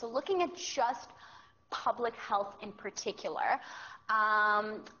initiatives. So looking at just public health in particular.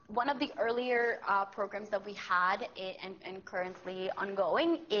 One of the earlier programs that we had and currently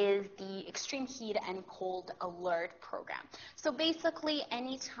ongoing is the Extreme Heat and Cold Alert program. So basically,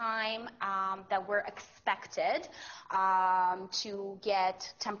 anytime that we're expected to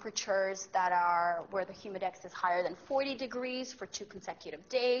get temperatures that are where the humidex is higher than 40 degrees for 2 consecutive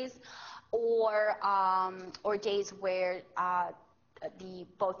days, or days where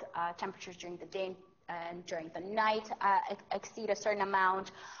both temperatures during the day and during the night exceed a certain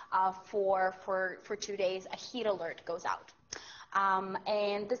amount for 2 days, a heat alert goes out.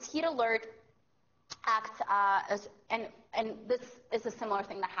 And this heat alert acts and this is a similar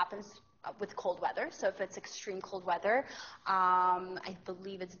thing that happens with cold weather. So if it's extreme cold weather, I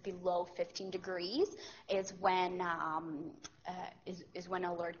believe it's below 15 degrees is when when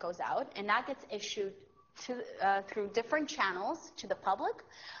alert goes out, and that gets issued through different channels to the public,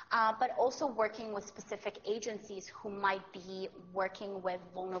 but also working with specific agencies who might be working with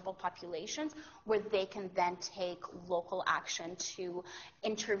vulnerable populations, where they can then take local action to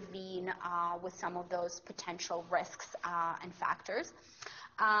intervene with some of those potential risks and factors.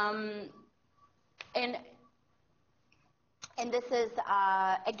 And this is,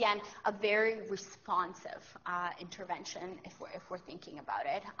 again, a very responsive intervention if we're thinking about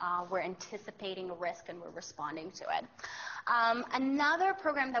it. We're anticipating a risk and we're responding to it. Another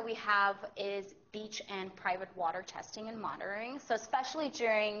program that we have is beach and private water testing and monitoring. So especially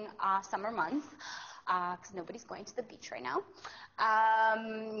during summer months, because nobody's going to the beach right now,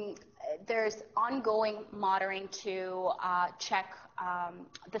 there's ongoing monitoring to check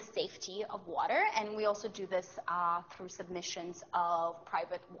the safety of water, and we also do this through submissions of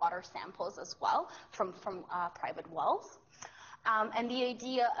private water samples as well from private wells. And the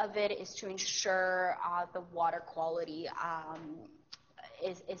idea of it is to ensure the water quality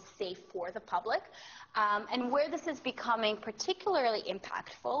is safe for the public. And where this is becoming particularly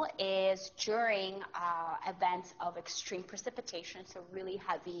impactful is during events of extreme precipitation, so really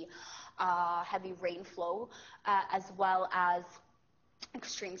heavy rainflow, as well as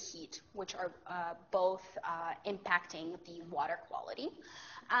extreme heat, which are both impacting the water quality.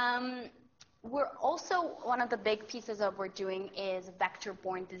 We're also, one of the big pieces of we're doing is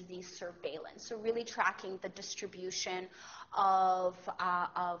vector-borne disease surveillance. So really tracking the distribution of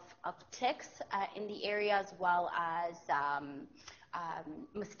ticks in the area, as well as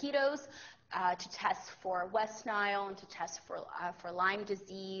mosquitoes, to test for West Nile and to test for Lyme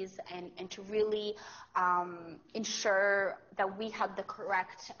disease, and to really ensure that we have the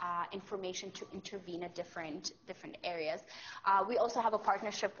correct information to intervene at different areas. We also have a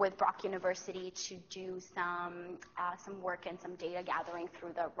partnership with Brock University to do some work and some data gathering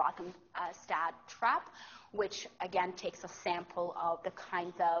through the Rothamsted trap, which again takes a sample of the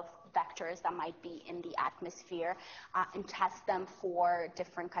kinds of vectors that might be in the atmosphere and test them for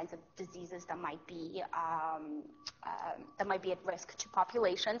different kinds of diseases that might be at risk to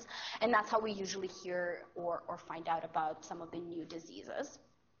populations. And that's how we usually hear or find out about some of the new diseases.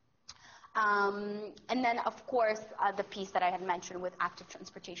 And then, of course, the piece that I had mentioned with active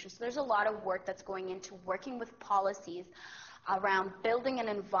transportation. So there's a lot of work that's going into working with policies around building an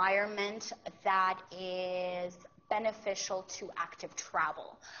environment that is beneficial to active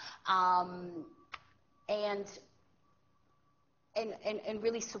travel, and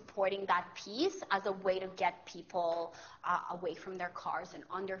really supporting that piece as a way to get people away from their cars and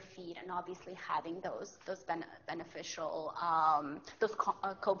on their feet, and obviously having those beneficial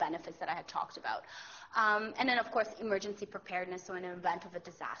co-benefits that I had talked about. And then, of course, emergency preparedness, so in an event of a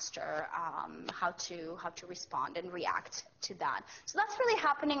disaster, how to respond and react to that. So that's really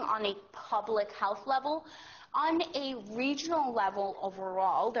happening on a public health level. On a regional level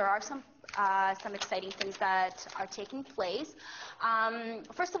overall, there are some exciting things that are taking place.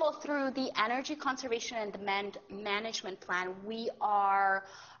 First of all, through the Energy Conservation and Demand Management Plan, we are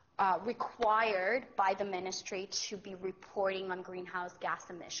required by the ministry to be reporting on greenhouse gas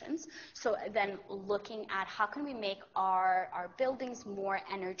emissions. So then looking at how can we make our buildings more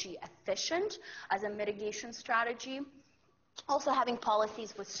energy efficient as a mitigation strategy. Also having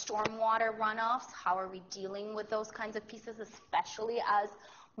policies with stormwater runoffs. How are we dealing with those kinds of pieces, especially as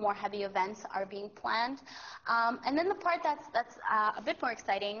more heavy events are being planned. And then the part that's a bit more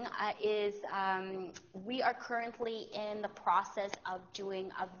exciting is we are currently in the process of doing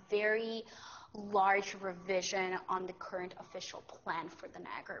a very large revision on the current official plan for the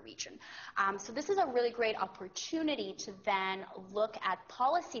Niagara region. So this is a really great opportunity to then look at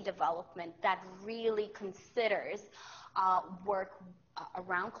policy development that really considers work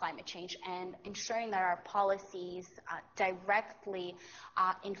around climate change and ensuring that our policies directly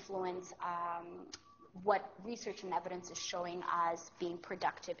influence what research and evidence is showing as being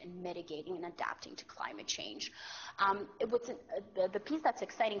productive in mitigating and adapting to climate change. The piece that's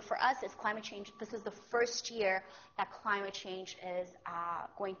exciting for us is climate change. This is the first year that climate change is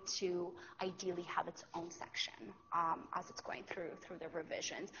going to ideally have its own section as it's going through the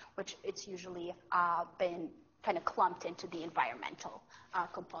revisions, which it's usually been kind of clumped into the environmental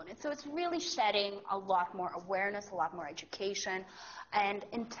component. So it's really shedding a lot more awareness, a lot more education, and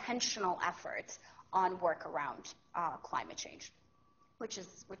intentional efforts on work around climate change, which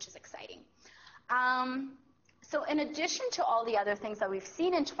is exciting. So in addition to all the other things that we've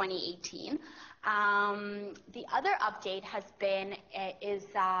seen in 2018, the other update has been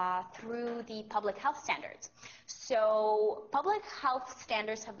through the public health standards. So public health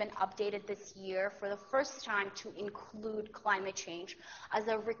standards have been updated this year for the first time to include climate change as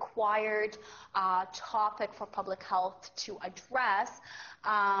a required topic for public health to address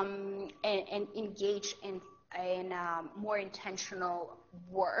and engage in more intentional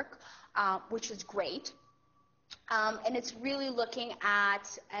work, which is great. And it's really looking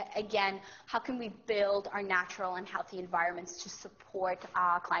at, again, how can we build our natural and healthy environments to support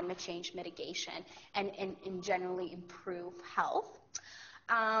climate change mitigation and generally improve health.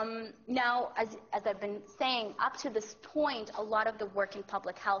 Now, as I've been saying, up to this point, a lot of the work in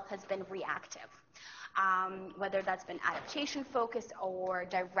public health has been reactive, whether that's been adaptation focused or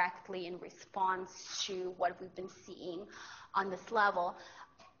directly in response to what we've been seeing on this level.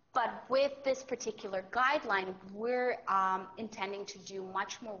 But with this particular guideline, we're intending to do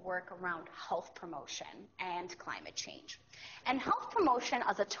much more work around health promotion and climate change. And health promotion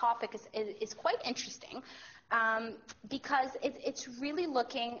as a topic is quite interesting because it's really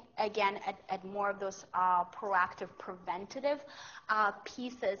looking, again, at more of those proactive, preventative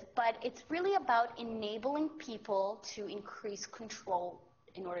pieces, but it's really about enabling people to increase control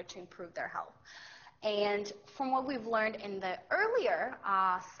in order to improve their health. And from what we've learned in the earlier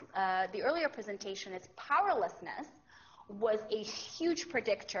presentation is powerlessness was a huge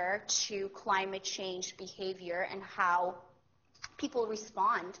predictor to climate change behavior and how people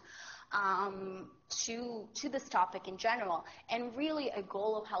respond to this topic in general. And really a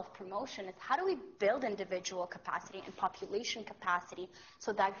goal of health promotion is how do we build individual capacity and population capacity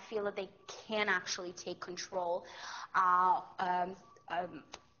so that I feel that they can actually take control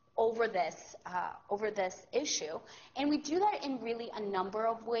over this issue. And we do that in really a number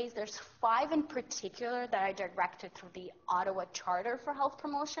of ways. There's 5 in particular that are directed through the Ottawa Charter for Health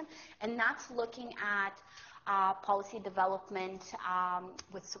Promotion, and that's looking at policy development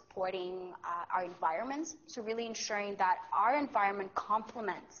with supporting our environments, so really ensuring that our environment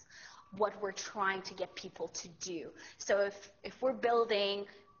complements what we're trying to get people to do. So if we're building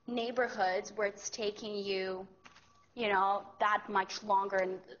neighborhoods where it's taking you that much longer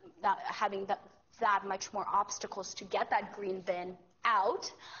and having that much more obstacles to get that green bin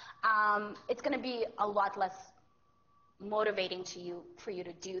out, it's going to be a lot less motivating for you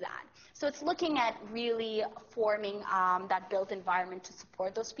to do that. So it's looking at really forming that built environment to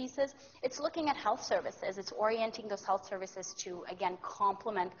support those pieces. It's looking at health services. It's orienting those health services to, again,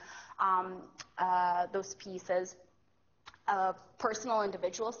 complement those pieces. Personal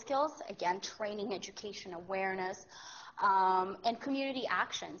individual skills, again, training, education, awareness, and community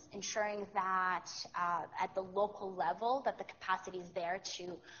actions, ensuring that at the local level that the capacity is there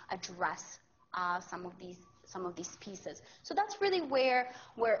to address some of these pieces. So that's really where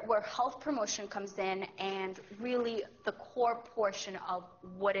health promotion comes in, and really the core portion of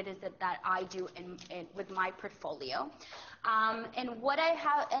what it is that I do with my portfolio. And what I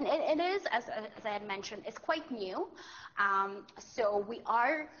have, and it is, as I had mentioned, it's quite new. So we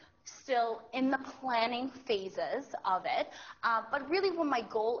are still in the planning phases of it. But really what my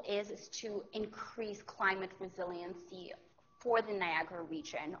goal is to increase climate resiliency for the Niagara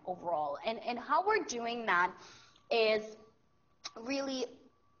region overall. And how we're doing that is really,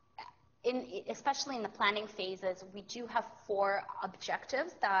 especially in the planning phases, we do have 4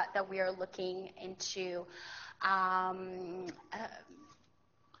 objectives that we are looking into.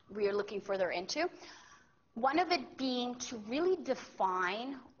 We are looking further into. One of it being to really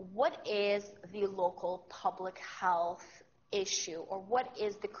define what is the local public health issue, or what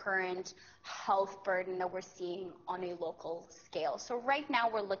is the current health burden that we're seeing on a local scale. So right now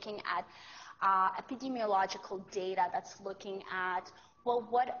we're looking at epidemiological data that's looking at well,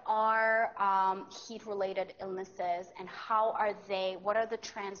 what are heat-related illnesses, and what are the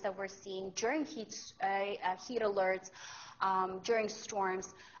trends that we're seeing during heat alerts, during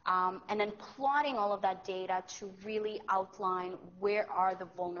storms, and then plotting all of that data to really outline where are the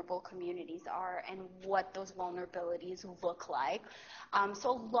vulnerable communities are and what those vulnerabilities look like.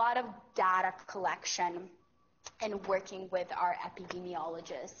 So a lot of data collection and working with our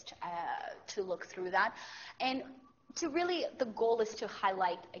epidemiologist to look through that. And the goal is to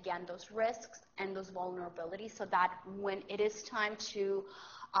highlight, again, those risks and those vulnerabilities so that when it is time to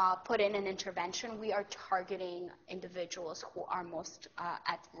put in an intervention, we are targeting individuals who are most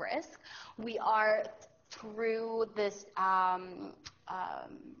at risk. We are, through this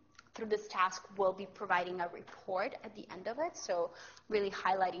task, we'll be providing a report at the end of it, so really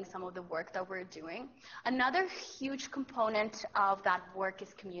highlighting some of the work that we're doing. Another huge component of that work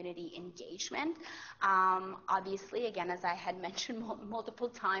is community engagement. Obviously, again, as I had mentioned multiple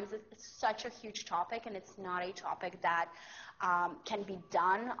times, it's such a huge topic, and it's not a topic that can be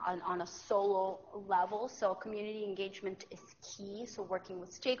done on a solo level. So community engagement is key. So working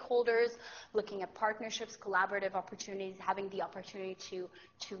with stakeholders, looking at partnerships, collaborative opportunities, having the opportunity to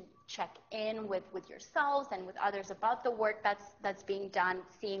check in with yourselves and with others about the work that's being done,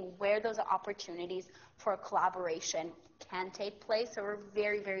 seeing where those opportunities for collaboration can take place. So we're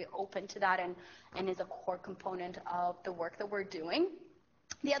very, very open to that, and is a core component of the work that we're doing.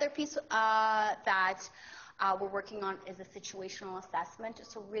 The other piece that we're working on is a situational assessment,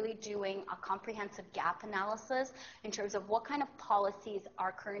 so really doing a comprehensive gap analysis in terms of what kind of policies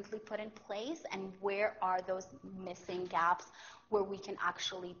are currently put in place and where are those missing gaps where we can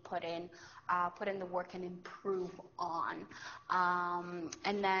actually put in the work and improve on.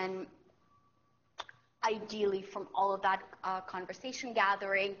 And then ideally from all of that conversation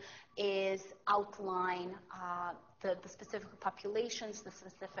gathering is outline the specific populations, the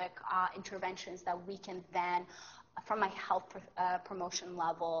specific interventions that we can then, from a health promotion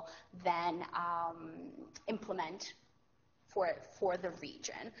level, then implement for the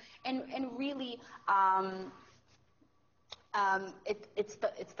region. And really, it's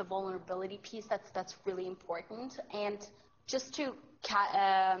the vulnerability piece that's really important. And just to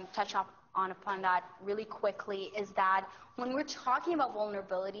touch upon that really quickly is that when we're talking about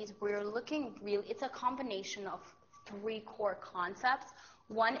vulnerabilities, we're looking really, it's a combination of three core concepts.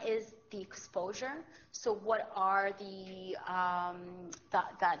 One is the exposure. So what are the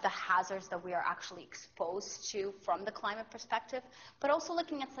hazards that we are actually exposed to from the climate perspective, but also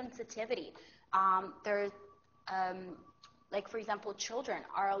looking at sensitivity. Like for example, children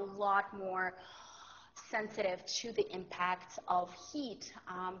are a lot more sensitive to the impacts of heat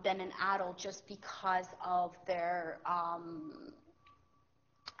than an adult, just because of their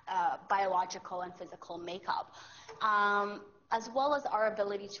biological and physical makeup, as well as our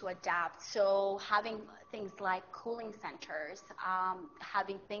ability to adapt. So having things like cooling centers,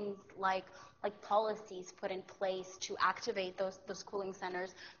 having things like policies put in place to activate those cooling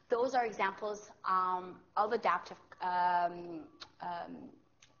centers, those are examples of adaptive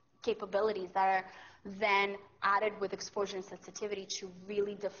capabilities that are then added with exposure and sensitivity to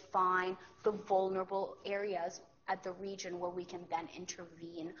really define the vulnerable areas at the region where we can then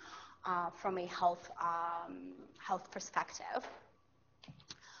intervene from a health perspective.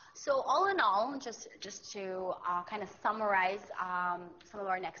 So all in all, just to kind of summarize some of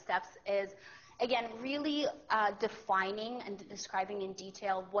our next steps is, again, really defining and describing in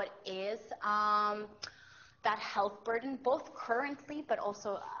detail what is that health burden, both currently but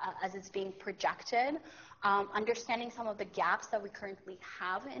also as it's being projected, understanding some of the gaps that we currently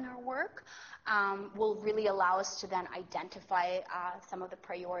have in our work will really allow us to then identify some of the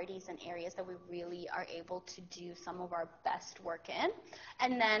priorities and areas that we really are able to do some of our best work in.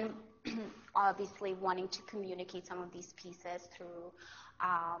 And then obviously wanting to communicate some of these pieces through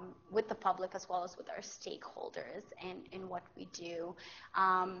with the public as well as with our stakeholders in what we do.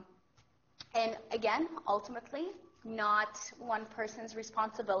 And again, ultimately, not one person's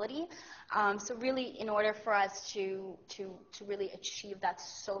responsibility. So really, in order for us to really achieve that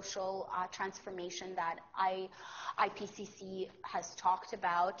social transformation that IPCC has talked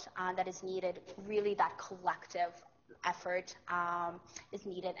about, that is needed, really that collective effort is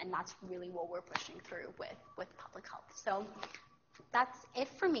needed, and that's really what we're pushing through with public health. So that's it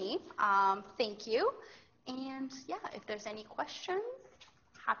for me. Thank you. And yeah, if there's any questions,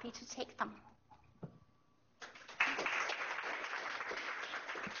 happy to take them.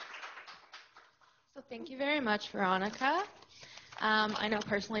 So thank you very much, Veronica. I know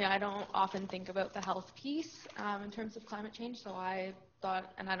personally I don't often think about the health piece in terms of climate change, so I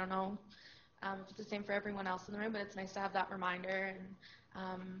thought, and I don't know It's the same for everyone else in the room, but it's nice to have that reminder, and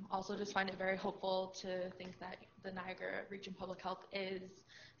also just find it very hopeful to think that the Niagara Region Public Health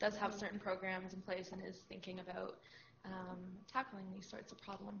does have certain programs in place and is thinking about tackling these sorts of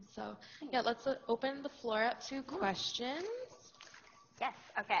problems. So yeah, let's open the floor up to questions. Yes,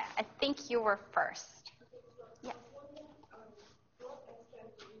 okay. I think you were first. Yes.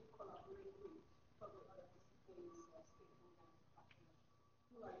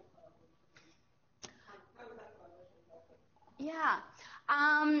 Yeah.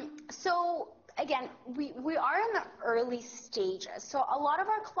 So again, we are in the early stages. So a lot of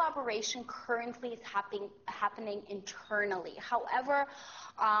our collaboration currently is happening internally. However,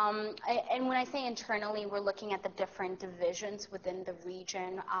 and when I say internally, we're looking at the different divisions within the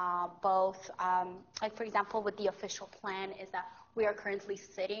region, both, like for example, with the official plan is that we are currently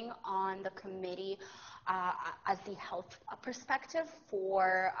sitting on the committee as the health perspective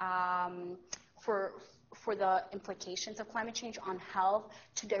for the implications of climate change on health,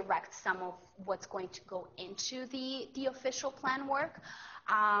 to direct some of what's going to go into the official plan work.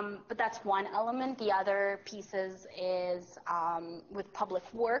 But that's one element. The other pieces is with public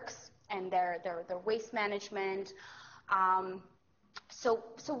works and their waste management. So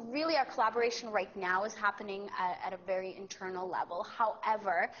really our collaboration right now is happening at a very internal level.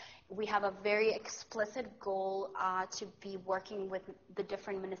 However, we have a very explicit goal to be working with the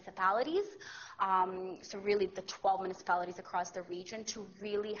different municipalities, so really the 12 municipalities across the region, to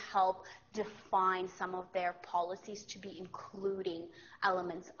really help define some of their policies to be including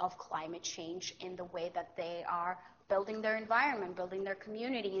elements of climate change in the way that they are building their environment, building their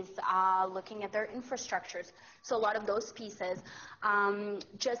communities, looking at their infrastructures. So a lot of those pieces, and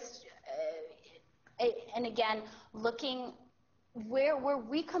again, looking where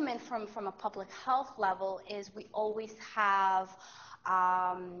we come in from a public health level is we always have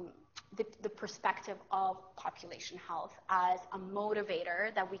the perspective of population health as a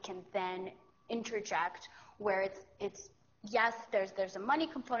motivator that we can then interject, where it's yes, there's a money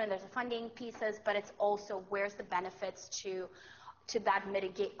component, there's a funding pieces, but it's also where's the benefits to that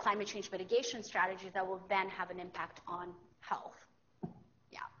climate change mitigation strategy that will then have an impact on health.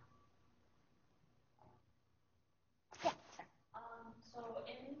 Yeah. Yeah. So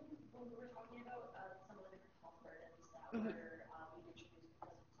when we were talking about some of the different health burdens that were being introduced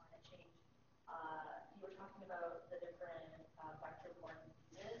because of climate change, you were talking about the different vector-borne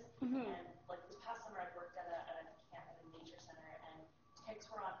diseases, and like this past summer I worked at a camp at a nature center, and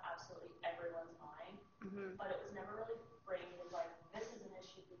ticks were on absolutely everyone's mind, but it was never really framed as like, this is an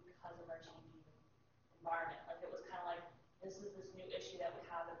issue because of our changing environment. Like it was kind of like, this is this new issue that we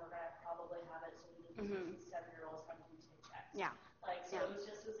have, and we're going to probably have it, so we need to keep these 7-year-olds from doing tick checks. Yeah. Like, so it was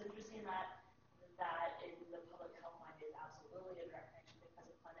interesting that in the public health mind is absolutely a direct connection because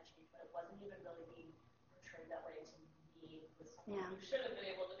of climate change, but it wasn't even really being portrayed that way to me. You should have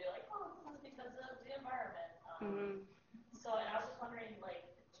been able to be like, oh, this is because of the environment. So, and I was just wondering, like,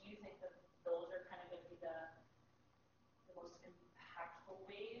 do you think that those are kind of going to be the most impactful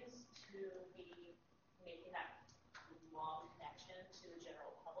ways to be making that long connection to the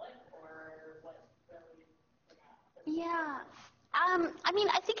general public, or what really? Yeah. I mean,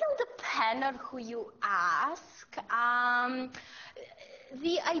 I think it will depend on who you ask.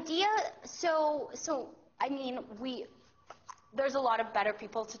 The idea, so I mean, there's a lot of better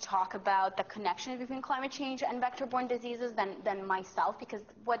people to talk about the connection between climate change and vector-borne diseases than myself, because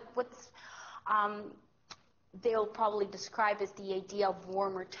what's they'll probably describe as the idea of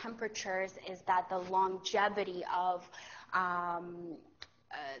warmer temperatures is that the longevity of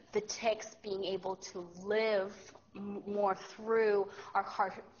the ticks being able to live more through our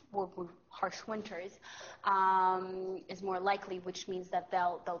harsh winters is more likely, which means that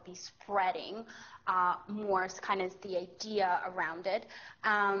they'll be spreading more, is kind of the idea around it.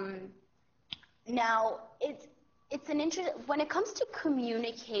 Now, it's an interest when it comes to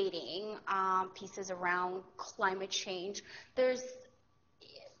communicating pieces around climate change. There's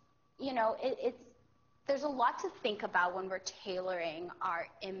a lot to think about when we're tailoring our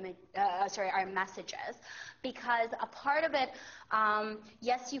messages, because a part of it,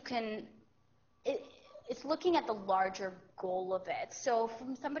 yes, you can. It's looking at the larger goal of it. So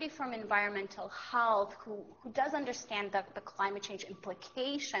from somebody from environmental health who does understand the climate change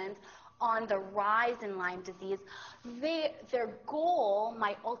implications on the rise in Lyme disease, their goal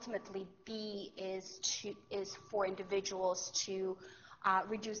might ultimately be is for individuals to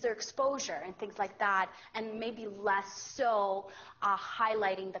reduce their exposure and things like that, and maybe less so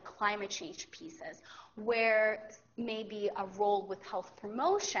highlighting the climate change pieces, where maybe a role with health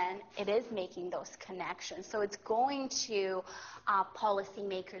promotion, it is making those connections. So it's going to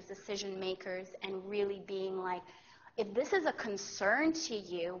policymakers, decision makers, and really being like, if this is a concern to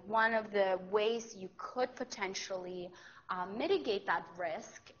you, one of the ways you could potentially mitigate that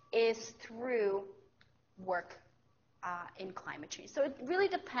risk is through work in climate change. So it really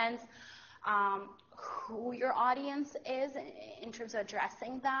depends who your audience is in terms of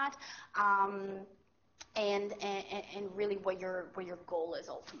addressing that, and really what your goal is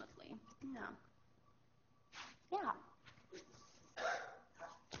ultimately. Yeah.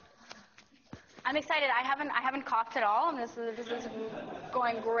 I'm excited. I haven't coughed at all, and this is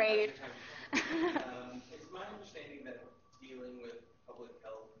going great. It's my understanding that dealing with public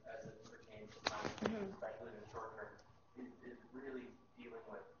health as it pertains to climate change, especially in the short term, is really dealing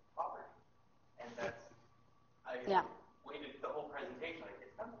with poverty, and that's waited the whole presentation like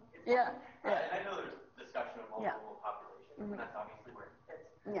it's coming. I know there's discussion of multiple populations, and that's obviously where it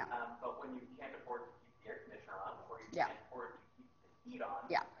fits. But when you can't afford to keep the air conditioner on, or you can't afford to keep the heat on,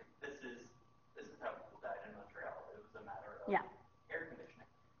 this is how people died in Montreal. It was a matter of air conditioning.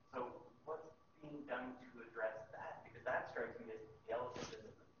 So what's being done to address that? Because that strikes me as the elephant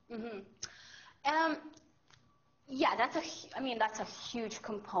in the room. That's a huge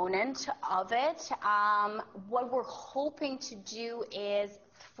component of it. What we're hoping to do is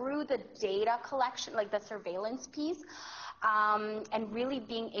through the data collection, like the surveillance piece, and really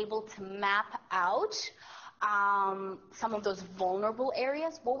being able to map out some of those vulnerable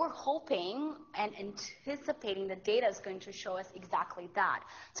areas. What we're hoping and anticipating the data is going to show us exactly that.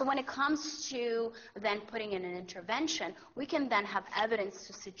 So when it comes to then putting in an intervention, we can then have evidence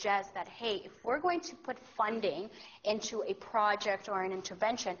to suggest that, hey, if we're going to put funding into a project or an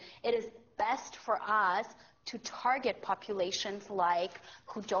intervention, it is best for us to target populations like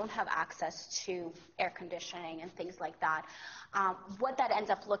who don't have access to air conditioning and things like that. What that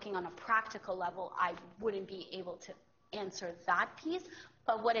ends up looking on a practical level, I wouldn't be able to answer that piece.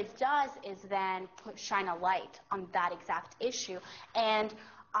 But what it does is then shine a light on that exact issue. And,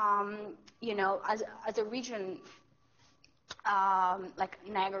 as a region, like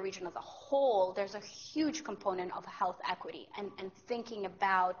Niagara region as a whole, there's a huge component of health equity and thinking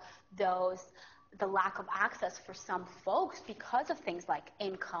about the lack of access for some folks because of things like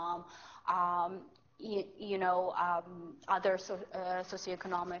income, other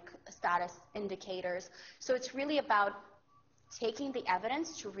socioeconomic status indicators. So it's really about taking the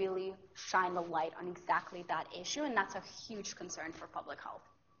evidence to really shine the light on exactly that issue, and that's a huge concern for public health.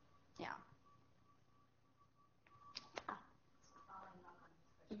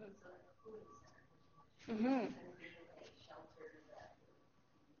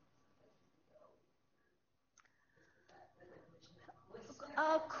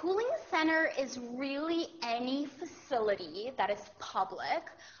 A cooling center is really any facility that is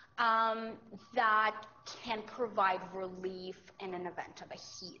public that can provide relief in an event of a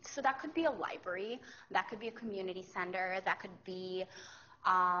heat. So that could be a library, that could be a community center, that could be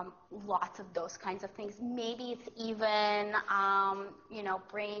lots of those kinds of things. Maybe it's even,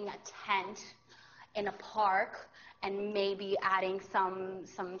 bringing a tent in a park and maybe adding some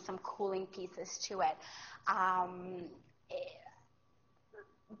cooling pieces to it.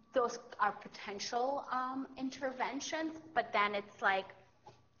 Those are potential interventions, but then it's like,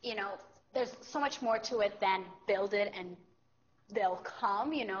 there's so much more to it than build it and they'll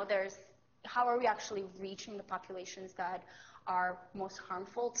come. There's how are we actually reaching the populations that are most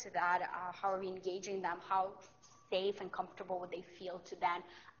harmful to that? How are we engaging them? How safe and comfortable would they feel to then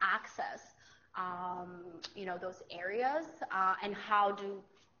access, those areas? And how do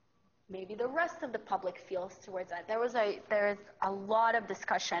maybe the rest of the public feels towards that? There's a lot of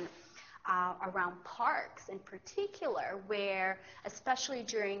discussion around parks in particular, where especially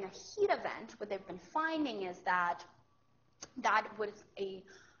during a heat event, what they've been finding is that was a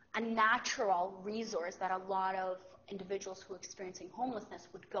natural resource that a lot of individuals who are experiencing homelessness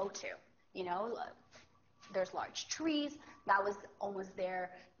would go to. There's large trees. That was almost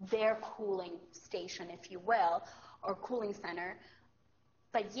their cooling station, if you will, or cooling center.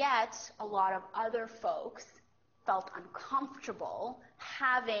 But yet, a lot of other folks felt uncomfortable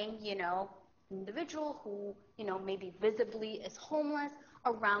having, an individual who, maybe visibly is homeless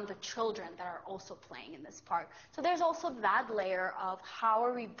around the children that are also playing in this park. So there's also that layer of how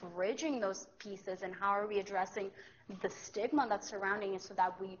are we bridging those pieces and how are we addressing the stigma that's surrounding it so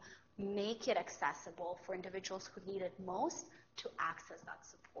that we make it accessible for individuals who need it most to access that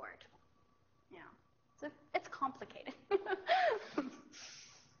support. Yeah. So it's complicated.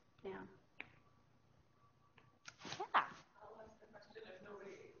 Yeah. I'll ask the question if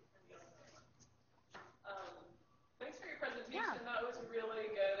nobody. Thanks for your presentation. Yeah. That was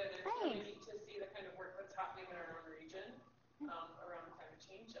really good, and it's really Thanks. neat to see the kind of work that's happening in our own region around climate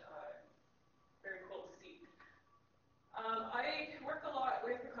change. Very cool to see. I work a lot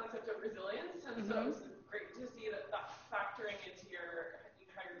with the concept of resilience, and so it's great to see that that's factoring into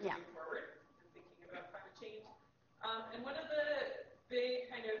how you're moving forward and thinking about climate change. And one of the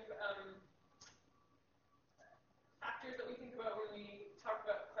big kind of factors that we think about when we talk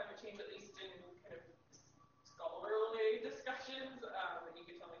about climate change, at least in kind of scholarly discussions, and you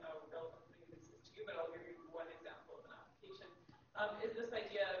can tell me how relevantly this is to you, but I'll give you one example of an application, is this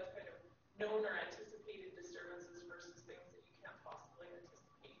idea of kind of known or anticipated disturbances versus things that you can't possibly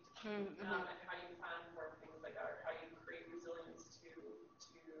anticipate, and how you plan for things like that, or how you create resilience to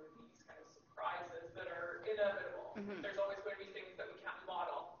these kind of surprises that are inevitable. There's always going to be things that we can't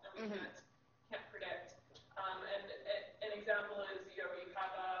model and we can't predict. And an example is, you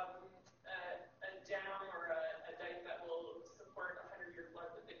have a dam or a dike that will support a 100-year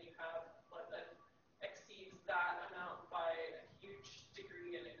flood, but then you have a flood that exceeds that amount by a huge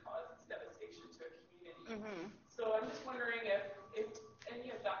degree and it causes devastation to a community. So I'm just wondering if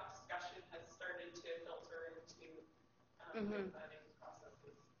any of that discussion has started to filter into the planning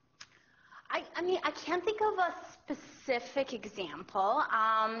processes. I mean, I can't think of a specific example.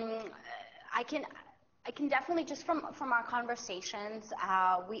 I can definitely, just from our conversations,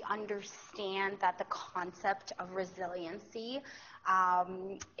 we understand that the concept of resiliency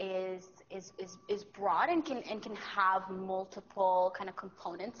is broad and can have multiple kind of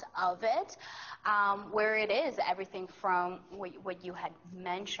components of it, where it is everything from what you had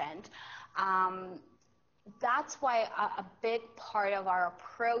mentioned. That's why a big part of our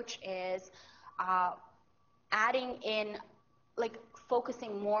approach is adding in, like,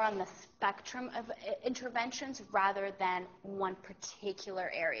 focusing more on the spectrum of interventions rather than one particular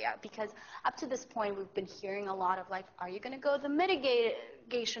area. Because up to this point, we've been hearing a lot of, like, are you going to go the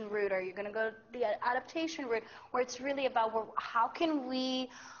mitigation route? Are you going to go the adaptation route? Where it's really about, well, how can we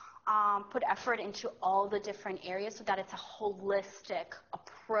put effort into all the different areas so that it's a holistic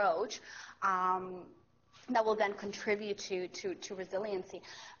approach that will then contribute to resiliency.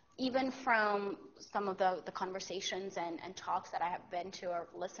 Even from some of the conversations and talks that I have been to or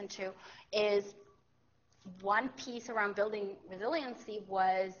listened to, is one piece around building resiliency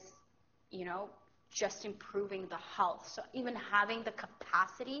was, just improving the health. So even having the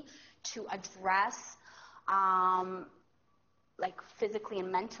capacity to address, like, physically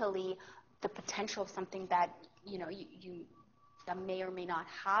and mentally, the potential of something that, that may or may not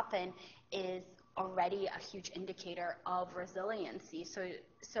happen is already a huge indicator of resiliency. So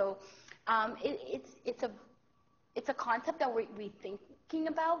it's a concept that we're thinking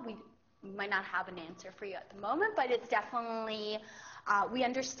about. We might not have an answer for you at the moment, but it's definitely we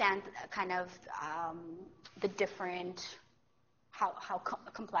understand kind of the different how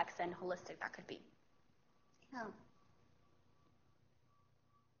complex and holistic that could be. Yeah.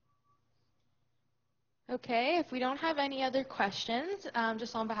 Okay, if we don't have any other questions,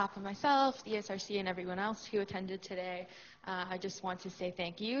 just on behalf of myself, the ESRC, and everyone else who attended today, I just want to say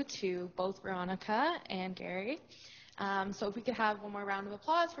thank you to both Veronica and Gary. So if we could have one more round of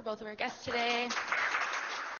applause for both of our guests today.